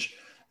Ridge,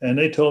 and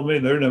they told me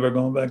they're never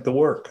going back to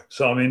work.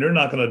 So, I mean, they're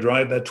not going to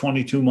drive that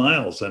 22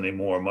 miles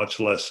anymore, much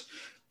less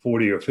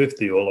 40 or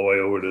 50 all the way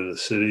over to the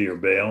city or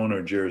Bayonne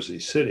or Jersey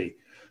City.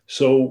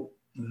 So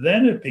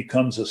then it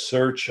becomes a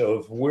search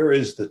of where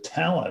is the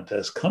talent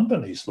as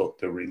companies look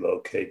to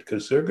relocate,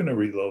 because they're going to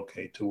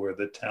relocate to where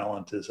the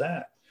talent is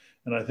at.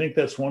 And I think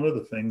that's one of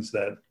the things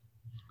that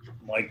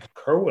Mike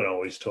Kerwin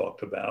always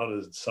talked about,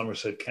 is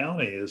Somerset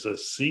County is a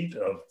seat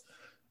of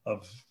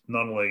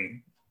not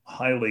only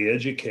highly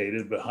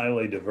educated, but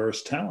highly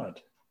diverse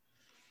talent.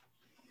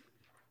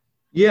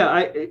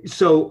 Yeah,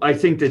 so I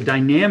think the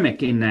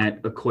dynamic in that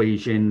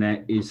equation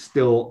that is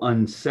still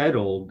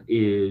unsettled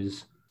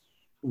is,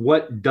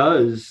 what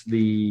does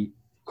the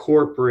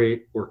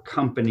corporate or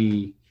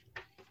company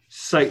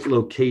site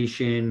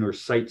location or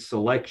site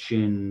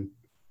selection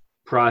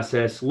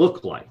process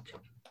look like?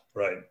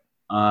 Right.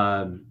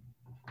 And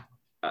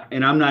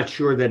I'm not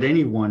sure that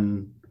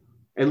anyone,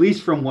 at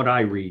least from what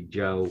I read,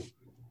 Joe,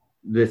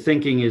 the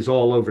thinking is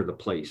all over the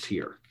place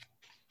here,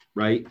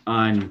 right?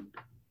 On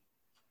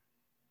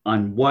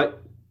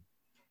what,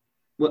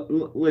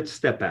 let's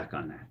step back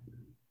on that,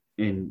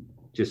 and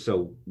just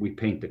so we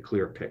paint a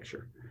clear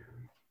picture.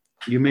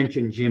 You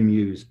mentioned Jim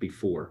Hughes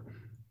before,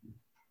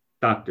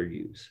 Dr.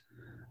 Hughes.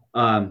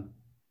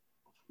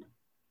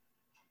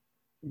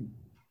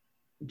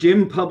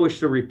 Jim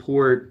published a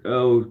report,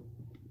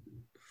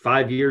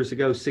 5 years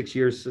ago, 6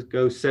 years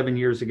ago, 7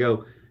 years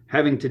ago,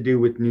 having to do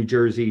with New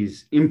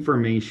Jersey's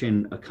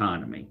information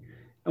economy.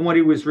 And what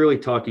he was really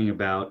talking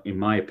about, in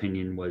my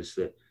opinion, was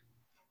the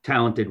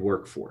talented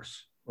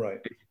workforce, right?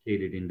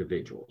 Educated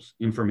individuals,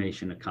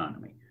 information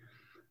economy.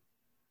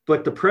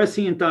 But the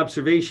prescient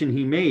observation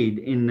he made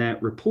in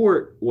that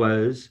report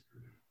was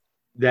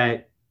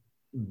that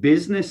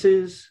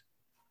businesses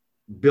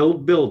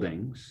build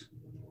buildings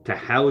to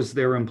house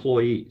their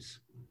employees.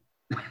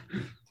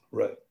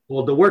 Right.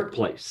 Well, the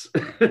workplace.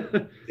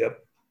 Yep.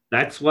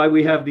 That's why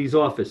we have these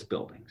office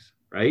buildings,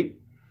 right?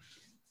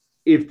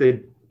 If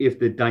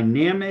the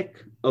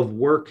dynamic of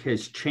work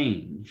has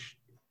changed,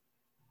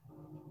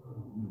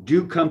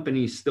 do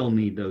companies still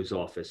need those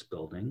office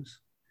buildings?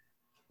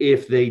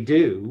 If they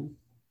do,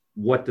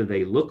 what do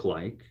they look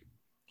like,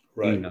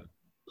 right, in a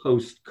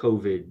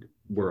post-COVID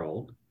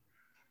world?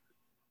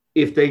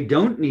 If they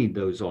don't need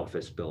those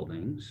office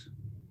buildings,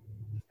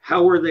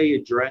 how are they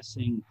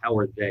addressing,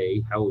 how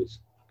is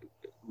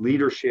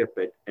leadership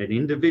at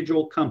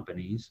individual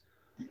companies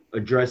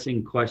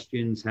addressing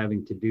questions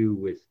having to do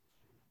with,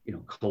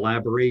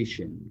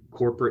 collaboration,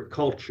 corporate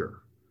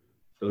culture?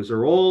 Those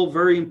are all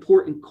very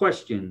important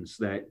questions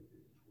that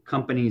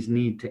companies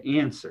need to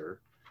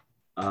answer.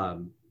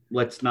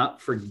 Let's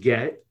not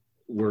forget,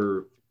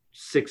 we're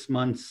 6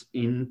 months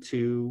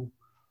into,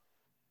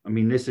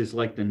 this is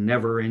like the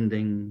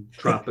never-ending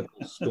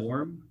tropical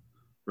storm,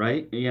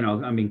 right?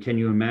 Can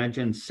you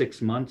imagine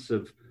 6 months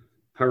of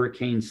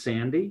Hurricane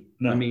Sandy?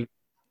 No.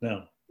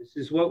 No. This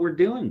is what we're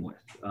dealing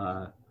with.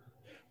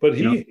 But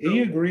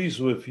he agrees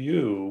with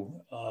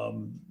you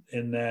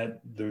in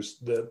that there's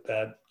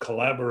that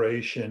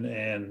collaboration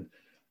and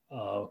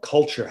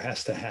culture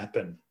has to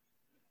happen.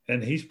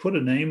 And he's put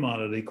a name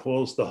on it. He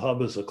calls the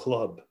hub as a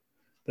club.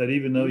 That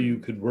even though you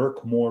could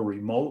work more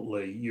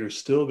remotely, you're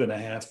still going to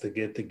have to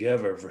get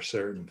together for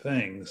certain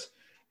things.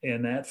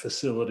 And that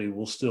facility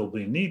will still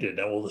be needed.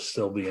 Now, will it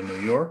still be in New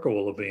York, or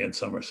will it be in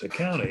Somerset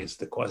County is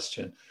the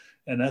question.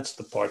 And that's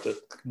the part that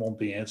won't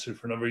be answered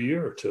for another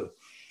year or two.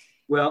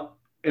 Well,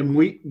 and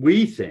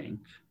we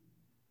think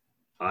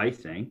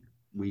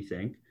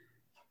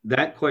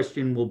that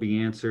question will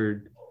be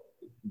answered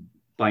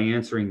by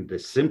answering the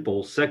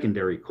simple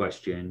secondary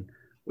question,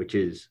 which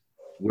is,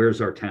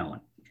 where's our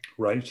talent?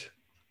 Right.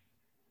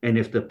 And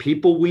if the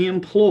people we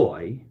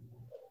employ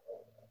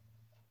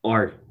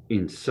are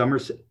in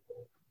Somerset,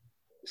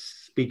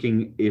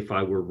 speaking, if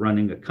I were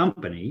running a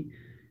company,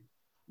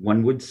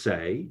 one would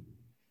say,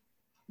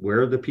 where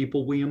are the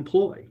people we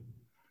employ?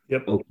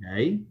 Yep.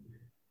 Okay.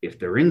 If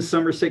they're in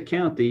Somerset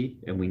County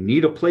and we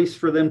need a place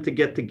for them to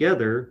get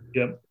together,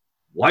 yep,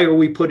 why are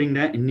we putting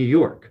that in New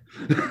York?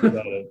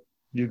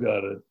 You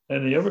got it.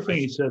 And the other thing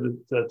he said is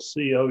that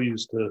CEO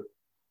used to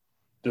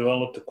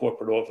develop the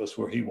corporate office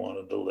where he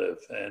wanted to live.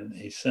 And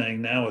he's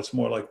saying now it's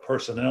more like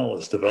personnel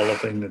is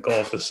developing the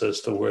office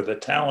as to where the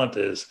talent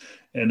is,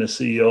 and the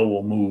CEO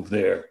will move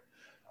there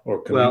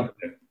or commute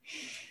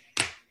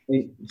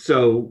there.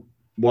 So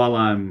while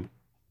I'm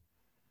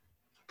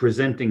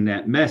presenting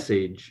that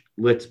message,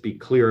 let's be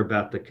clear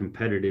about the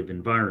competitive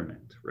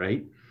environment,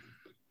 right?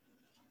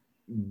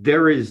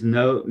 There is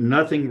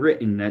nothing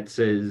written that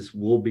says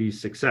we'll be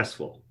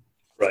successful,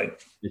 right,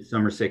 in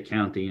Somerset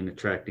County in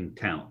attracting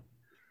talent.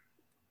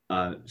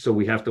 So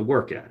we have to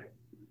work at it.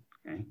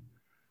 Okay.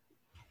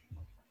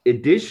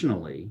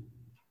 Additionally,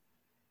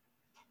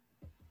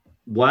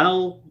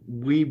 while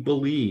we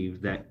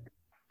believe that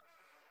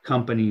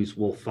companies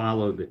will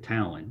follow the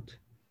talent,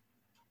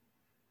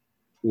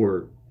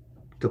 or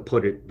to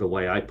put it the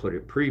way I put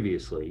it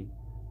previously,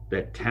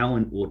 that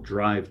talent will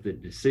drive the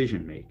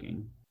decision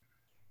making.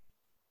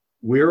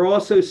 We're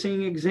also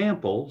seeing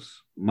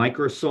examples,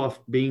 Microsoft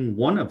being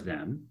one of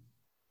them.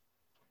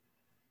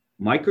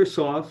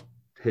 Microsoft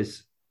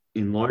has,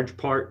 in large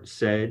part,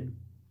 said,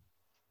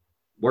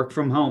 work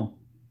from home.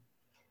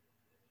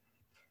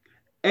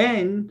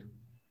 And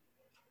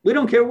we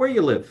don't care where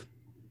you live.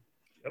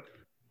 Yep.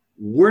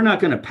 We're not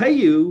going to pay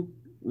you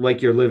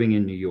like you're living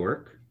in New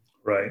York.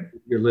 Right.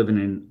 You're living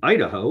in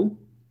Idaho.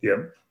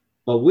 Yep.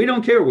 But we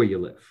don't care where you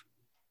live.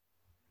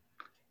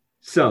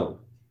 So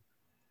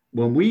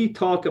when we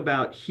talk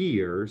about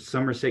here,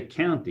 Somerset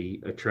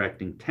County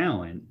attracting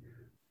talent,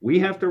 we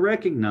have to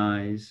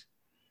recognize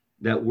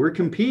that we're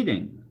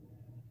competing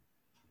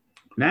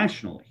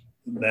nationally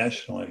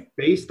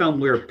based on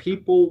where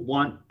people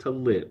want to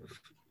live.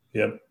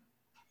 Yep.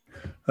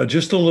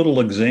 Just a little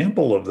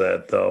example of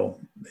that, though,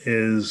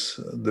 is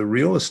the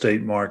real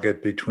estate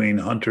market between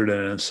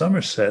Hunterdon and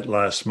Somerset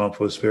last month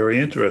was very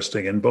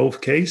interesting. In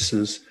both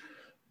cases,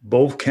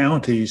 both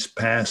counties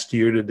passed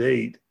year to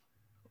date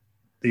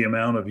the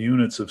amount of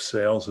units of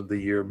sales of the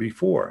year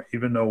before,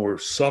 even though we're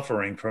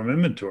suffering from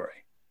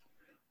inventory.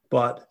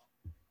 But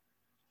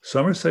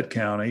Somerset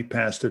County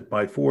passed it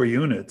by 4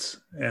 units,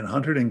 and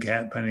Hunterdon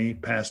County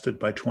passed it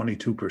by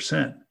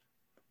 22%.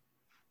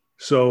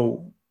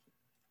 So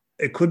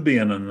it could be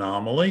an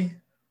anomaly,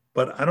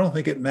 but I don't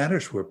think it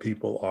matters where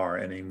people are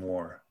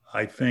anymore.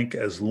 I think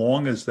as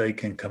long as they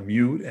can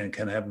commute and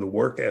can have the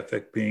work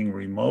ethic being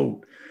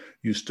remote,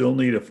 you still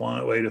need to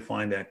find a way to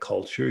find that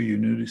culture.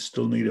 You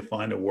still need to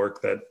find a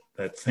work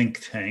that think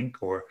tank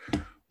or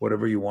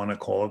whatever you want to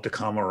call it, the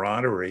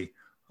camaraderie.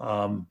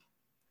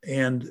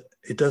 And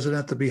it doesn't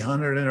have to be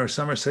Hunterdon or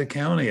Somerset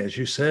County. As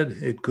you said,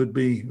 it could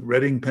be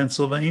Reading,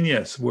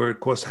 Pennsylvania, where it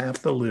costs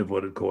half to live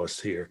what it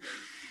costs here.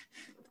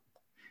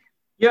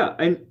 Yeah,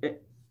 and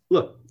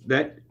look,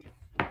 that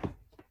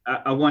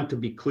I want to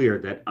be clear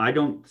that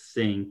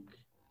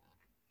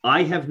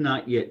I have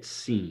not yet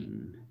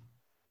seen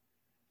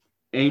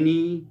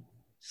any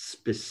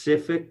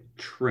specific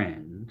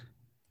trend,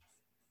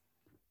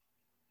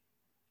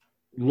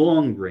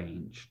 long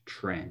range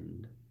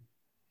trend,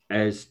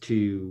 as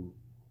to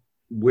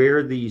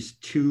where these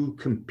two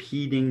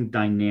competing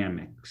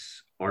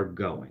dynamics are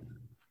going.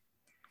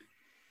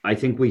 I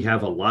think we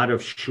have a lot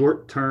of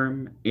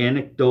short-term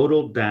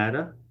anecdotal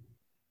data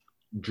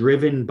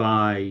driven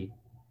by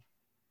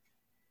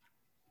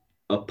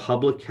a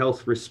public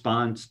health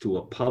response to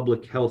a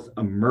public health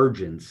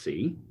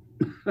emergency,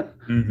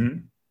 mm-hmm.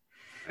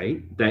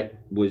 right? That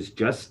was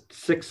just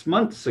 7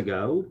 months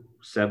ago,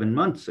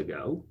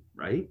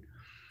 right?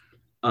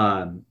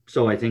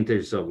 So I think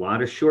there's a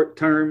lot of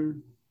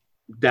short-term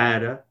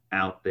data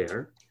out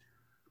there.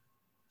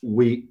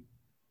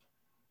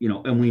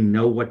 And we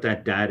know what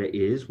that data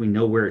is. We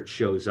know where it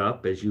shows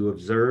up. As you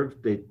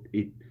observed, it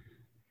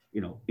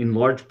in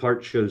large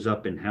part shows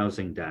up in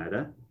housing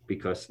data,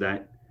 because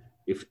that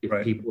if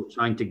right. people are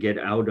trying to get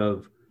out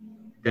of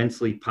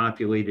densely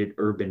populated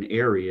urban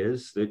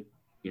areas,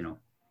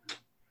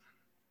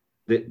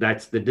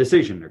 that's the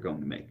decision they're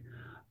going to make.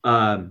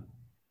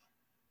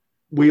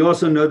 We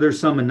also know there's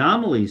some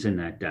anomalies in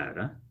that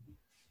data,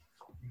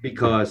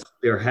 because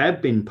there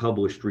have been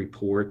published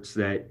reports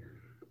that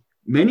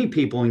many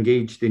people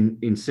engaged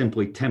in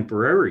simply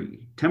temporary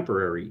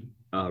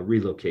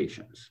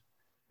relocations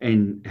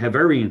and have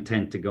every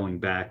intent to going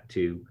back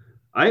to.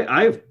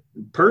 I've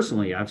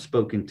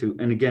spoken to,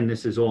 and again,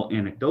 this is all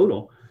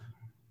anecdotal,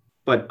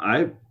 but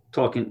I've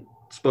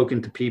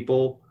spoken to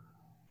people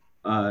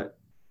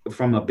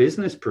from a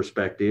business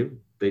perspective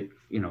that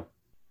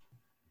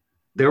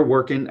they're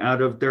working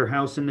out of their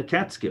house in the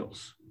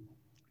Catskills.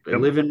 They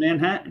live in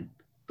Manhattan.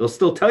 They'll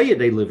still tell you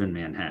they live in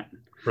Manhattan.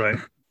 Right.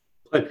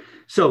 But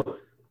so,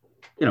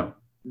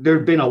 there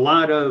have been a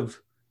lot of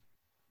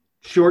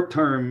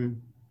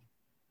short-term,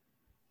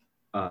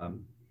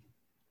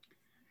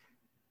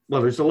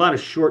 there's a lot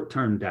of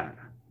short-term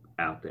data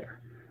out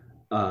there.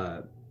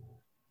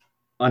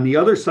 On the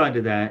other side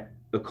of that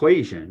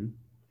equation,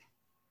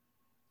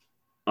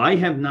 I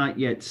have not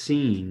yet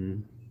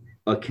seen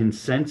a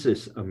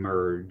consensus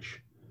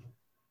emerge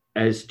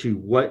as to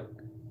what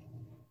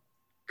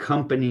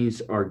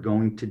companies are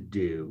going to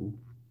do.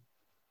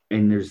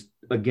 And there's,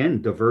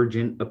 again,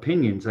 divergent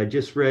opinions. I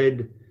just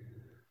read,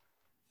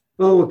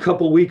 a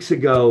couple weeks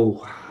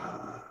ago,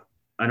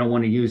 I don't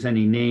want to use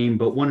any name,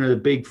 but one of the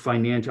big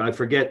financial, I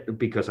forget, I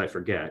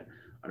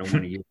don't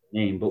want to use the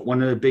name, but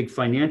one of the big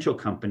financial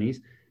companies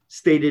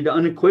stated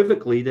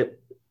unequivocally that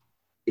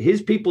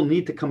his people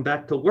need to come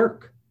back to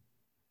work.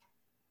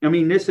 I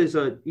mean, this is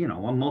a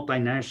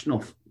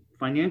multinational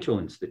financial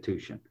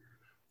institution.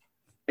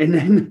 And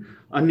then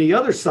on the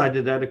other side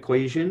of that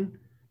equation,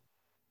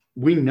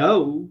 we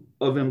know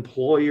of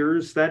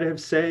employers that have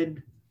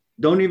said,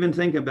 don't even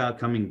think about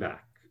coming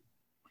back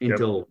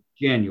until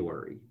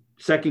January,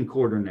 second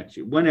quarter next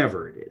year,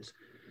 whenever it is.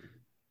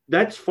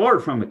 That's far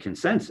from a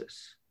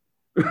consensus.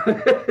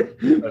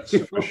 That's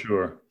for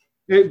sure.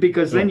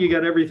 Because then you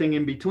got everything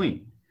in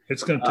between.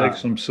 It's going to take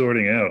some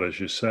sorting out, as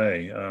you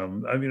say.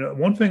 I mean,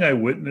 one thing I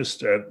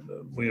witnessed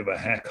we have a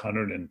Hack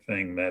 100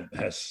 thing that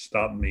has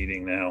stopped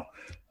meeting now,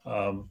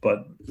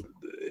 but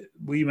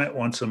we met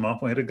once a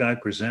month. We had a guy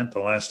present the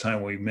last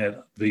time we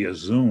met via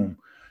Zoom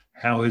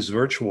how his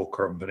virtual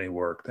company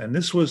worked. And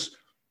this was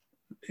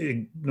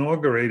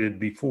inaugurated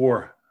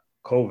before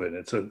COVID.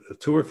 It's a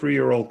 2 or 3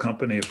 year old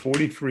company of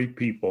 43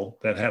 people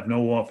that have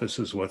no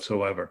offices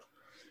whatsoever.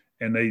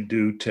 And they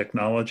do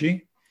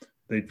technology.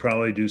 They'd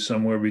probably do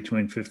somewhere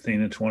between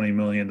 15 and $20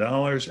 million.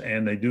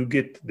 And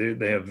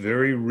they have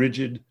very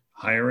rigid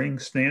hiring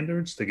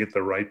standards to get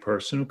the right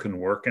person who can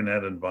work in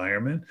that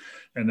environment.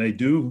 And they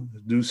do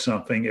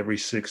something every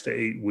 6 to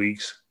 8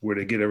 weeks where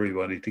they get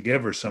everybody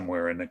together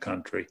somewhere in the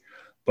country.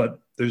 But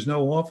there's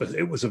no office.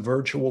 It was a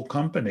virtual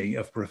company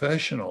of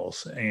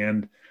professionals,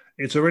 and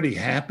it's already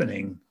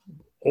happening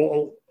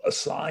all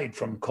aside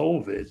from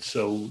COVID.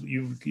 So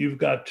you've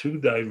got two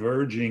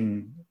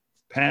diverging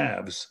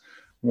paths.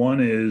 One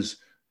is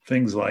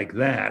things like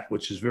that,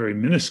 which is very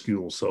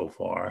minuscule so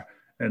far.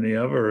 And the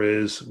other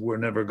is we're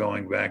never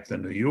going back to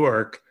New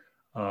York,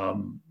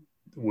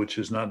 which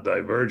is not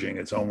diverging.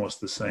 It's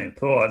almost the same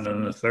thought. And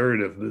then the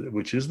third,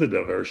 which is the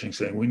diverging,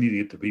 saying we need to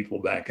get the people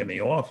back in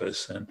the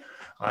office. And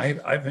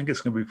I think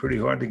it's going to be pretty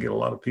hard to get a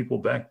lot of people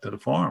back to the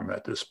farm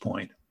at this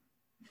point.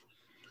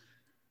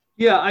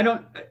 Yeah,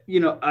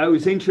 I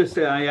was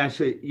interested. I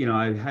actually,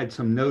 I had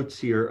some notes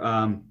here.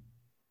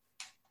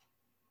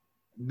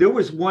 There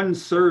was one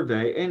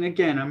survey, and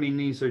again, I mean,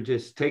 these are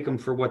just take them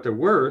for what they're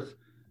worth,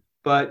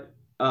 but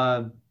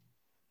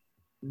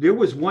there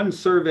was one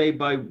survey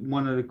by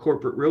one of the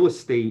corporate real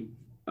estate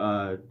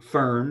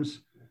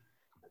firms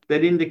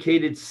that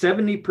indicated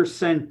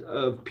 70%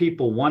 of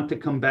people want to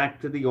come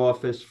back to the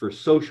office for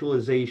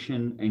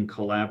socialization and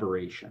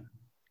collaboration.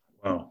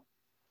 Wow,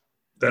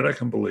 that I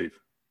can believe.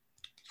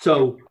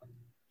 So,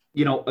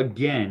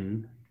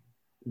 again,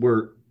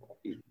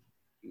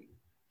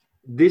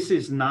 this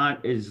is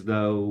not as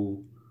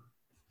though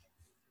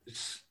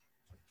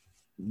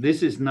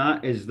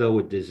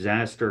a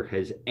disaster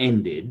has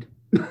ended.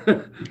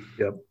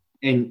 Yep.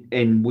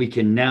 And we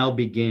can now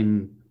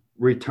begin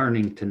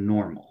returning to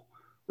normal,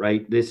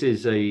 right? This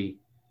is to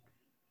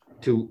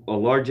a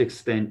large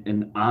extent,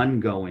 an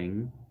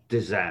ongoing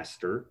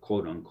disaster,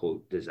 quote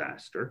unquote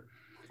disaster.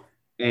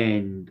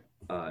 And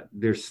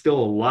there's still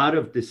a lot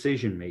of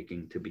decision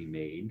making to be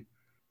made.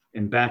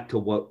 And back to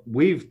what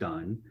we've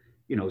done,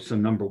 so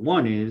number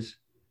one is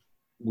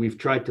we've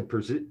tried to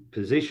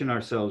position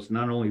ourselves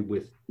not only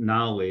with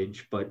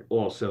knowledge, but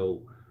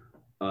also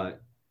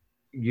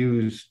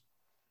use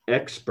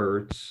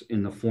experts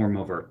in the form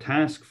of our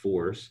task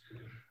force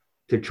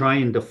to try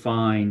and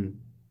define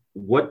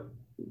what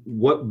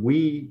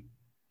we,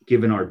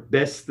 given our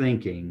best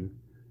thinking,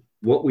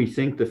 what we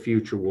think the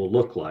future will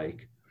look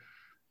like.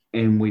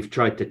 And we've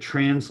tried to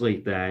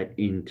translate that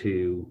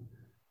into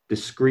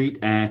discrete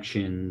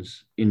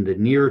actions in the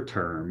near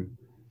term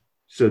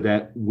so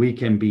that we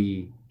can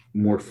be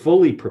more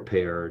fully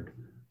prepared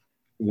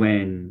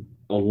when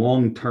a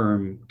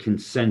long-term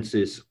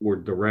consensus or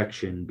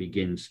direction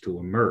begins to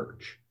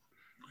emerge.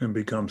 And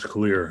becomes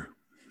clear.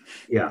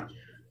 Yeah.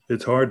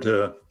 It's hard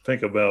to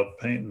think about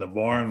painting the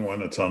barn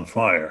when it's on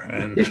fire.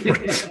 And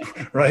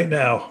right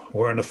now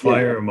we're in a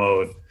fire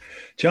mode.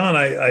 John,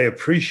 I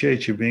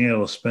appreciate you being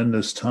able to spend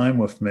this time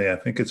with me. I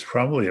think it's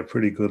probably a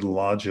pretty good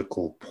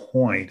logical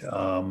point.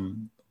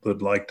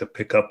 Would like to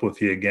pick up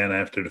with you again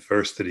after the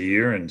first of the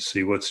year and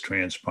see what's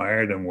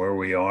transpired and where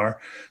we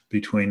are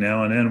between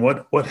now and then.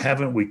 What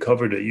haven't we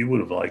covered that you would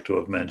have liked to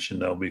have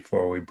mentioned, though,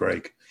 before we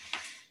break?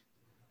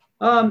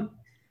 First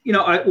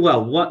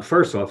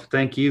off,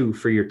 thank you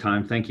for your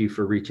time. Thank you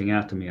for reaching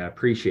out to me. I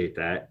appreciate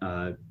that.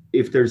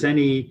 If there's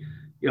any,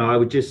 I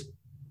would just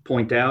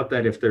point out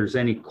that if there's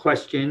any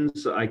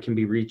questions, I can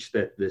be reached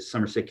at the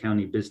Somerset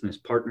County Business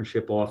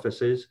Partnership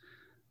offices,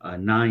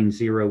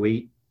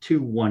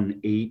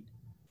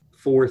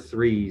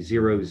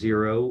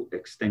 908-218-4300,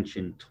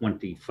 extension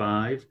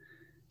 25,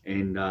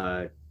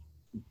 and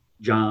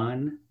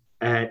John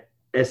at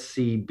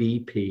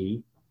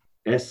scbp.org.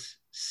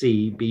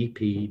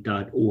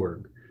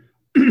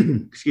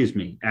 Excuse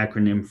me,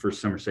 acronym for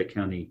Somerset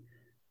County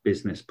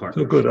Business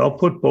Partnership. So good. I'll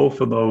put both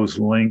of those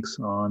links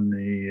on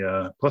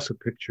the, plus a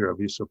picture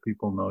of you so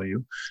people know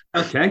you.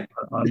 Okay.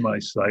 On my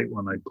site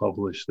when I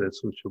publish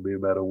this, which will be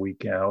about a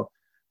week out.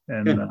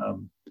 And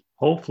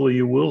hopefully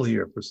you will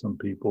hear for some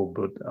people,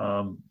 but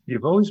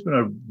you've always been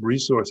a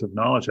resource of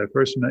knowledge. I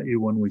first met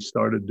you when we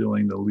started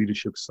doing the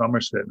Leadership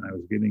Somerset, and I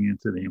was getting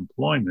into the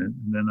employment.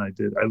 And then I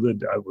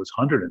was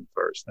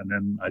 101st, and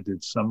then I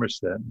did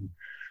Somerset. And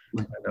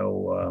I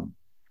know,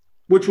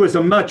 which was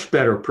a much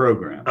better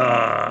program.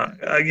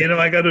 I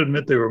got to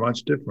admit they were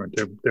much different.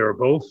 They were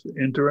both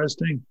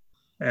interesting.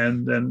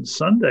 And then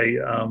Sunday,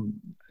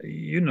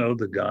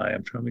 the guy,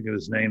 I'm trying to get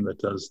his name, that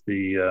does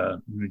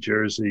the New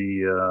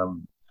Jersey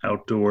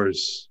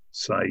outdoors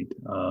site,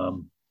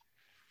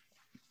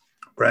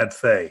 Brad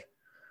Fay.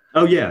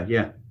 Oh,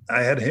 yeah.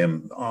 I had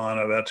him on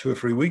about 2 or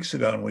 3 weeks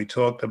ago, and we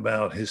talked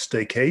about his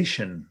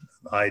staycation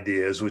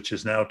ideas, which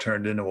is now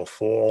turned into a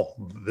fall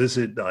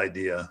visit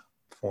idea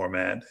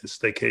format. His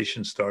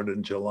staycation started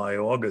in July,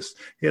 August.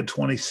 He had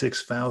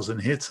 26,000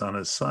 hits on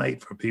his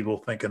site for people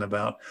thinking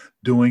about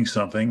doing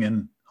something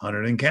in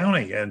Hunterdon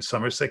County and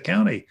Somerset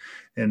County.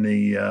 In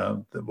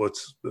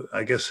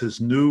I guess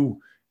his new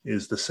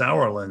is the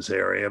Sourlands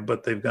area,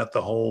 but they've got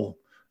the whole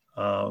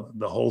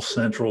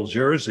central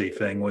Jersey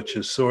thing, which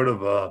is sort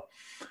of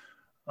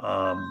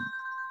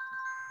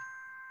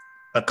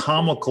a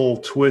comical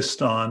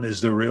twist on,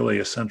 is there really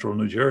a central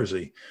New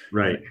Jersey?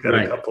 Right. Got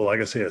a couple, like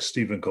I say,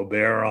 Stephen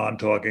Colbert on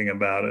talking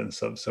about it,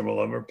 and several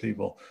other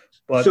people.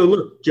 But so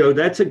look, Joe,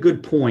 that's a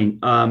good point.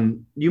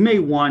 You may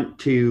want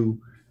to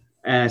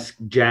ask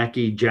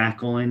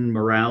Jacqueline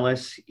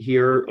Morales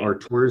here, our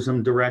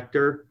tourism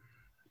director.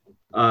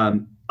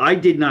 I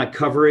did not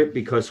cover it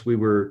because we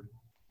were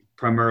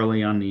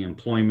primarily on the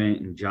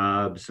employment and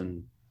jobs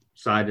and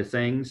side of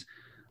things.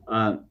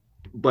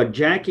 But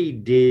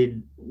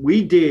Jackie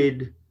we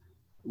did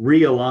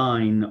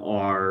realign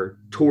our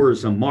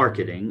tourism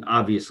marketing.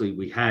 Obviously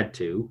we had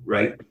to,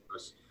 right?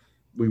 Because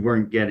we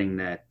weren't getting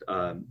that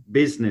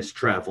business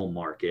travel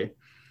market.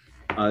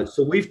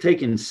 So we've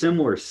taken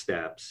similar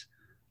steps.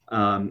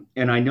 And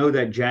I know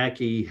that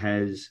Jackie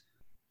has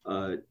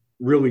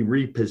really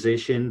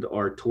repositioned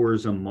our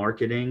tourism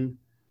marketing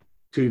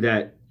to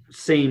that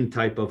same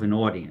type of an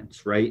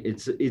audience, right?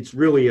 It's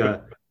really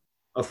a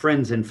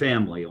friends and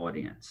family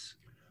audience,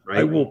 right?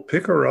 I will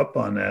pick her up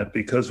on that,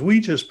 because we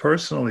just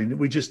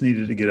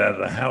needed to get out of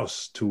the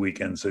house 2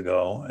 weekends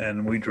ago,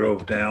 and we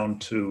drove down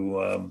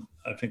to,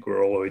 I think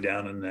we're all the way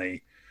down in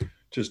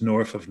just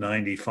north of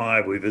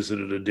 95. We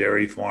visited a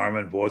dairy farm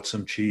and bought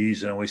some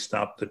cheese, and we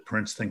stopped at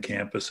Princeton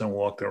campus and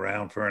walked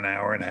around for an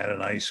hour and had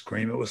an ice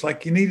cream. It was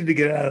like you needed to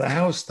get out of the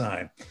house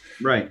time.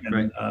 Right.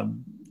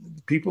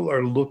 People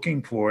are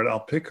looking for it. I'll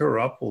pick her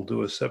up. We'll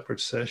do a separate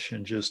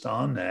session just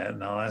on that,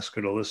 and I'll ask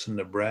her to listen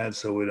to Brad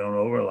so we don't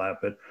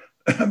overlap it.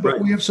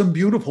 But we have some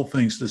beautiful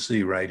things to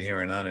see right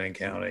here in Hunterdon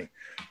County,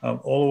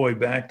 all the way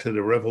back to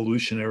the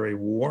Revolutionary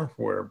War,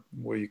 where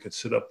you could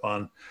sit up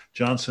on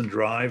Johnson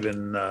Drive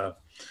in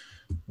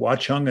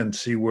Watchung and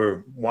see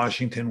where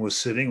Washington was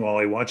sitting while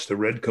he watched the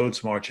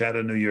Redcoats march out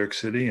of New York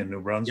City and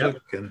New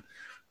Brunswick, and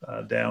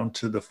down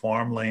to the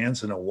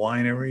farmlands and the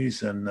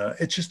wineries. And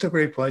it's just a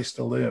great place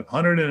to live.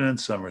 Hunterdon and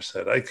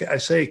Somerset. I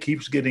say it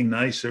keeps getting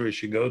nicer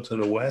as you go to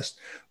the west,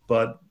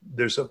 but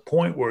there's a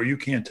point where you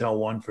can't tell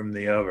one from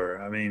the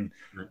other. I mean,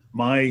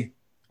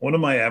 one of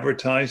my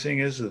advertising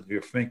is, if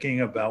you're thinking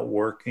about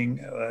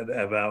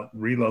about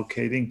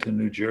relocating to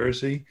New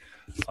Jersey,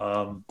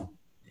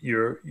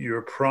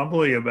 you're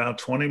probably about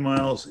 20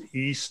 miles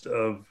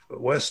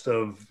west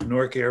of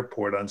Newark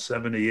Airport on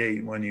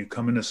 78 when you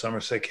come into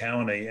Somerset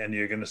County, and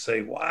you're going to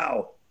say,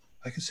 wow,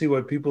 I can see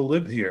why people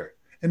live here.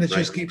 And it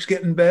just keeps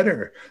getting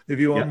better. If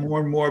you want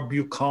more and more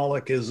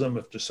bucolicism,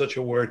 if there's such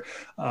a word,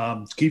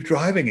 keep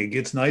driving. It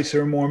gets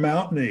nicer and more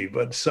mountainy.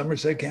 But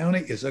Somerset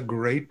County is a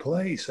great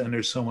place, and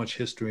there's so much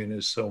history and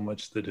there's so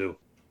much to do.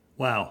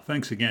 Wow.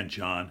 Thanks again,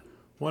 John.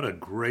 What a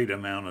great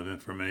amount of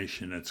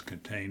information that's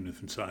contained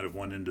inside of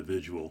one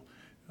individual.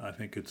 I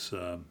think it's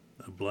a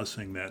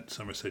blessing that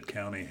Somerset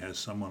County has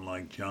someone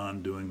like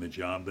John doing the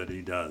job that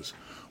he does.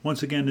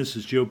 Once again, this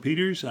is Joe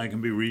Peters. I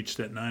can be reached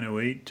at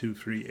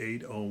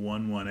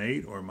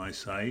 908-238-0118 or my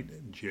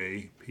site,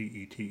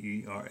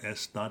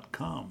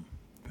 jpeters.com.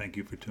 Thank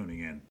you for tuning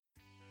in.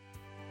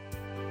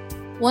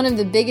 One of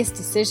the biggest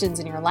decisions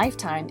in your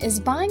lifetime is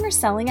buying or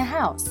selling a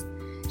house.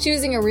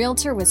 Choosing a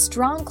realtor with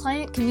strong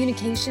client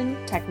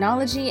communication,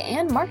 technology,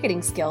 and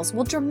marketing skills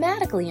will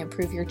dramatically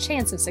improve your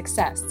chance of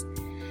success.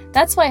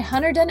 That's why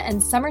Hunterdon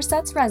and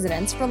Somerset's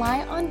residents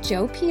rely on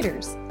Joe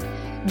Peters.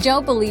 Joe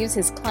believes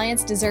his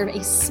clients deserve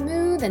a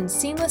smooth and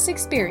seamless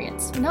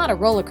experience, not a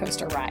roller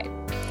coaster ride.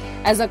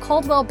 As a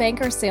Coldwell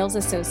Banker sales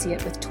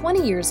associate with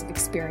 20 years of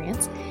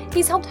experience,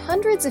 he's helped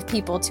hundreds of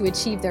people to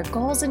achieve their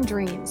goals and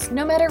dreams,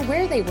 no matter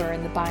where they were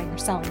in the buying or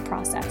selling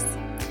process.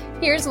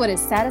 Here's what his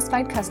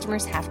satisfied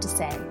customers have to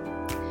say.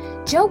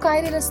 Joe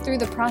guided us through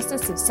the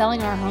process of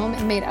selling our home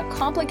and made a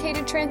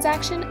complicated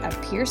transaction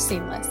appear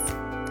seamless.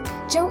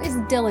 Joe is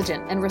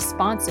diligent and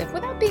responsive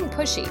without being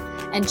pushy,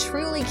 and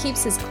truly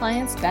keeps his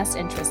clients' best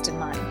interest in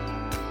mind.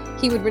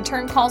 He would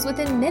return calls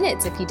within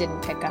minutes if he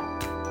didn't pick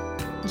up.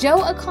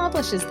 Joe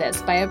accomplishes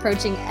this by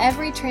approaching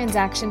every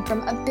transaction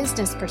from a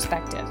business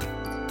perspective.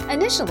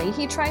 Initially,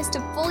 he tries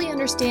to fully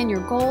understand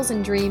your goals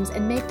and dreams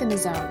and make them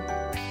his own.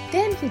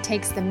 Then he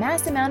takes the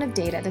mass amount of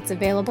data that's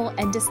available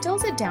and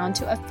distills it down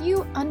to a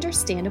few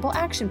understandable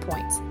action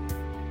points.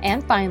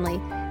 And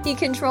finally, he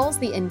controls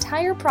the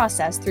entire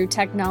process through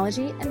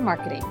technology and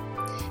marketing.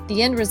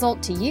 The end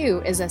result to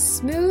you is a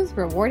smooth,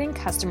 rewarding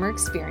customer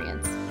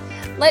experience.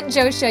 Let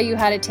Joe show you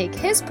how to take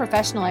his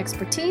professional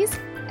expertise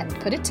and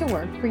put it to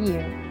work for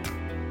you.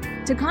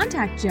 To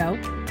contact Joe,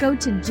 go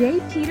to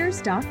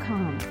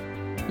jpeters.com.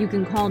 You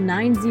can call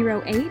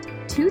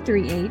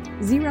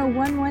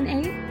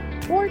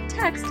 908-238-0118 or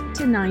text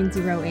to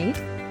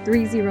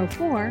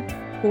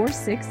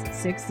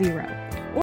 908-304-4660.